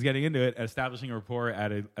first was getting into it, establishing a rapport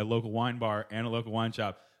at a local wine bar and a local wine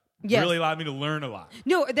shop Yes. really allowed me to learn a lot.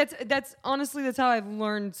 No, that's honestly that's how I've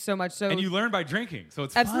learned so much. So And you learn by drinking, so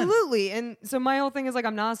it's fun. absolutely. And so my whole thing is like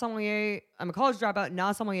I'm not a sommelier. I'm a college dropout,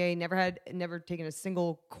 not a sommelier. Never taken a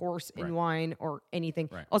single course in Right. wine or anything.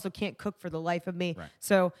 Right. Also can't cook for the life of me. Right.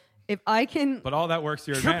 So if I can, But all that works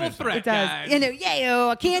to your Triple advantage. threat. it does. guys. You know,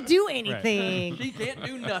 I can't do anything. She can't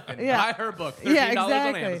do nothing. Yeah. Buy her book. $13 Yeah, on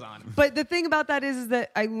exactly. Amazon. But the thing about that is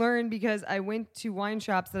that I learned because I went to wine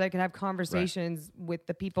shops that I could have conversations with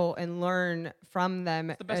the people and learn from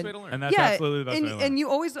them. It's the best way to learn. And that's absolutely the best and, way to learn. and you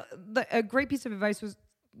always a great piece of advice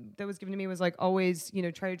that was given to me was like always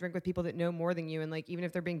try to drink with people that know more than you, and like even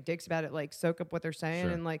if they're being dicks about it, like soak up what they're saying.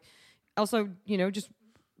 Sure. And like also just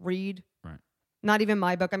read. Right. Not even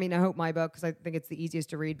my book. I mean, I hope my book because I think it's the easiest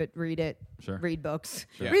to read. But read it. Sure. Read books.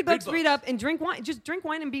 Yeah. Read books. Read Read up and drink wine. Just drink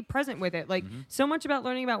wine and be present with it. Like so much about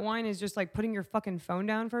learning about wine is just like putting your fucking phone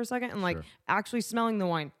down for a second and like Sure. actually smelling the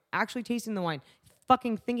wine, actually tasting the wine,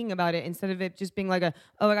 fucking thinking about it instead of it just being like I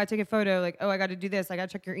gotta take a photo. Like I gotta do this. I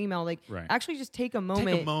gotta check your email. Like Right. actually just take a moment.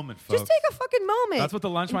 Take a moment, folks. Just take a fucking moment. That's what the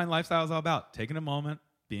lunch wine lifestyle is all about. Taking a moment,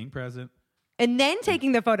 being present. and then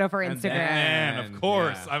taking the photo for Instagram. And of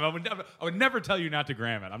course, Yeah. I would never tell you not to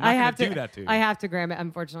gram it. I'm not I going have to to do that to you. I have to gram it.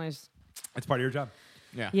 Unfortunately, It's part of your job.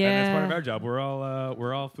 Yeah. Yeah. And that's part of our job.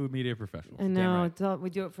 We're all food media professionals. I know. Damn right. It's all, we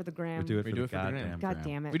do it for the gram. We do it for We do the it for the gram. goddamn God gram.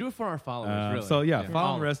 damn it. We do it for our followers, really. So yeah, Yeah. follow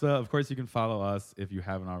All of Marissa. Of course, you can follow us if you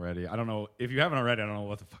haven't already. I don't know if you haven't already. I don't know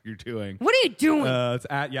what the fuck you're doing. What are you doing? It's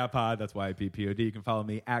at YAPod. That's YPPOD. You can follow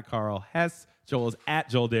me at Carl Hess. Joel's at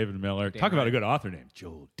Joel David Miller. Talk about right. a good author name,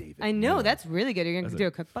 Joel David. I know Miller. that's really good. You're gonna That's do it.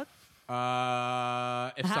 a cookbook.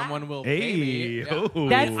 If someone will Hey, pay me, ooh.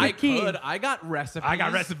 That's the I key. could. I got recipes. I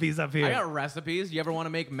got recipes up here. I got recipes. You ever want to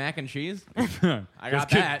make mac and cheese? I This got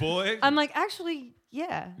kid, that. boy. I'm like, actually,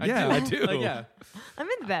 yeah. I do. Like, yeah. I'm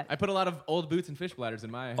into that. I put a lot of old boots and fish bladders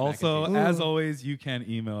in my. Also, mac and cheese. as always, you can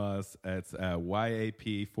email us at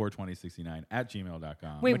yap42069 at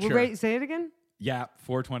gmail.com. Wait, mature. wait, say it again.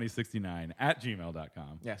 Yap42069 at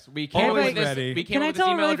gmail.com. yes, we came Always up with ready. this. We came Can up I with this tell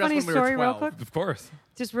a email really address funny when we were story real 12. quick? Of course.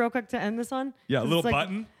 Just real quick to end this on. Yeah, a It's little like-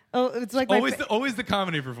 button. Oh, it's like my Always the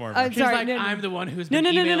comedy performer. I'm She's sorry, like, no, no. I'm the one who's No, been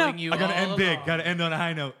no, no, no, no. emailing you. I gotta all end big. along. Gotta end on a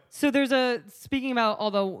high note. So there's speaking about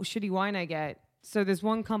all the shitty wine I get. So there's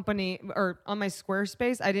one company, or on my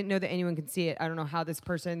Squarespace, I didn't know that anyone could see it. I don't know how this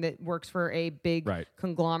person that works for a big Right.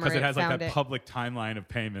 conglomerate Because it has like found that it. public timeline of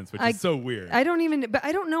payments, which I- is so weird. I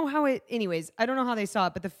don't know how it. Anyways, I don't know how they saw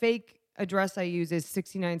it, but the fake address I use is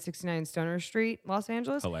 6969 Stoner Street, Los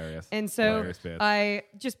Angeles. Hilarious. And so Hilarious bitch. I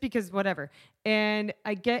just because whatever, and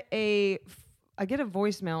I get a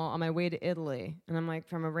voicemail on my way to Italy, and I'm like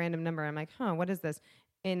from a random number. I'm like, what is this?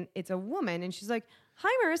 And it's a woman, and she's like, "Hi,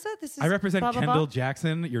 Marissa. This is I represent blah, blah, Kendall blah."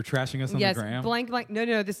 Jackson. You're trashing us on Yes, the gram. blank.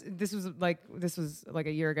 No. This was like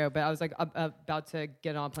a year ago, but I was like about to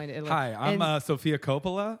get on a plane to Italy. Hi, I'm And- Sophia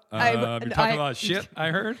Coppola. I- You're talking I- a lot of shit,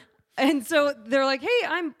 I heard. And so they're like, "Hey,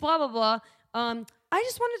 I'm blah blah blah. I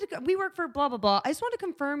just wanted to. We work for blah blah blah. I just want to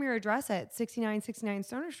confirm your address at 6969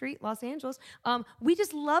 Stoner Street, Los Angeles. We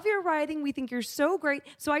just love your writing. We think you're so great.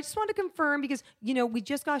 So I just want to confirm because we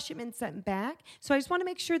just got shipment sent back. So I just want to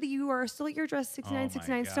make sure that you are still at your address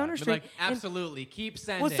 6969 God. Stoner But Street. like, absolutely, keep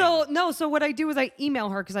sending. Well, so what I do is I email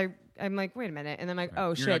her because I'm like, wait a minute, and I'm like, oh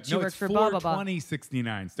You're shit, like, she no, works it's for blah blah blah.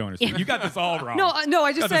 42069 Stoner Street. You got this all wrong. No,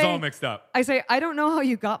 I just got say this all mixed up. I say I don't know how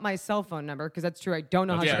you got my cell phone number because that's true. I don't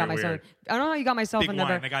know how That's she got my very cell. weird. I don't know how you got my cell Big phone wine.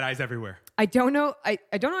 number. They got eyes everywhere. I don't know. I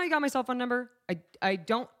don't know how you got my cell phone number. I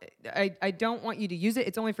don't want you to use it.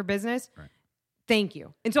 It's only for business. Right. Thank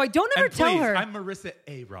you. And so I don't ever And tell please, her. I'm Marissa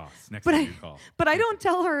A. Ross. Next but time I you call. but I don't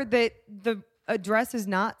tell her that the address is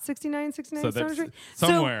not 6969 So Stoner that's Street.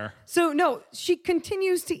 somewhere. So no, she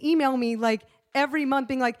continues to email me like every month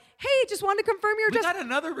being like, hey, just wanted to confirm your We address. got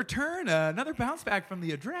another return, another bounce back from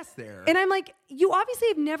the address there. And I'm like, you obviously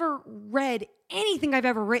have never read anything I've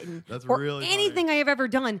ever written That's or really anything I have ever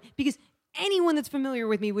done, because anyone that's familiar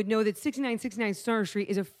with me would know that 6969 Stoner Street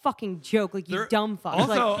is a fucking joke. Like, you dumb fuck.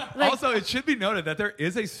 Also, it should be noted that there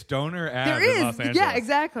is a stoner ad in Los Angeles. Yeah,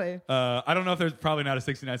 exactly. I don't know if there's probably not a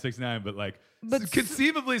 6969, but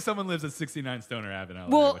conceively someone lives at 69 Stoner Ave in LA.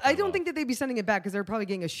 Well, I don't think that they'd be sending it back because they're probably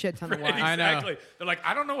getting a shit ton of wine. Exactly. I know. They're like,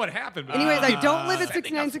 I don't know what happened. But Anyways, I don't live at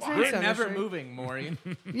 6969 We're Stoner never Street. moving, Maury.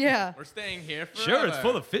 Yeah. We're staying here forever. Sure, it's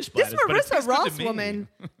full of fish This bladders. but it Marissa tastes good to Ross me. woman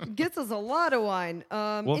gets us a lot of wine.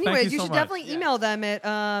 thank Anyways, you you so should much. definitely email them at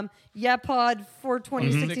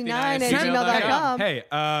yapod42069 at Mhm. gmail.com. Hey,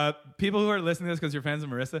 people who are listening to this because you're fans of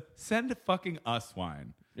Marissa, send fucking us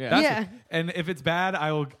wine. Yeah. That's Yeah. what- and if it's bad,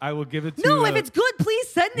 I will give it to. No, if it's good, please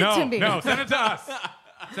send it to me. No, send it to us.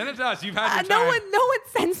 Send it to us. You've had your no time. one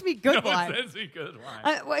sends me good No one wine. sends me good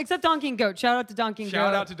wine. Well, except Donkey and Goat. Shout out to Donkey and Goat.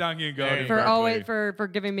 Shout out to Donkey and Goat for always for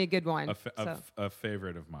giving me good wine. a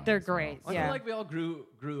favorite of mine. They're as well. great. I Yeah. feel like we all grew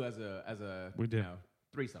as a We did. you know,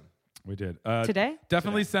 threesome. We did. Today?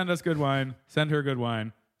 Definitely send us good wine. Send her good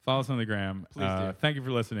wine. Follow us on the gram. Please do. Thank you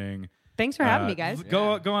for listening. Thanks for having me, guys.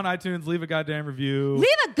 Go on iTunes. Leave a goddamn review. Leave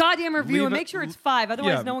a goddamn review Leave and a- make sure it's 5.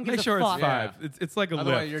 Otherwise, no one gives make sure a fuck. it's 5. It's like a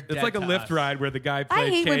Otherwise, lift. you're It's dead like a to lift us. ride where the guy I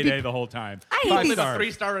played hate when K-Day people- the whole time. I hate 5 these- Leave a stars.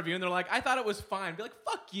 3-star review, and they're like, I thought it was fine. Be like,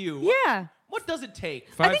 fuck you. Yeah. What does it take?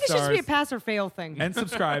 5 I think it should just be a stars. pass or fail thing. And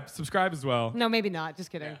subscribe. Subscribe as well. No, maybe not.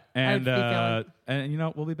 Just kidding. And I would be failing. and you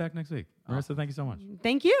know we'll be back next week. Marissa, thank you so much.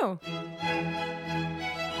 Thank you.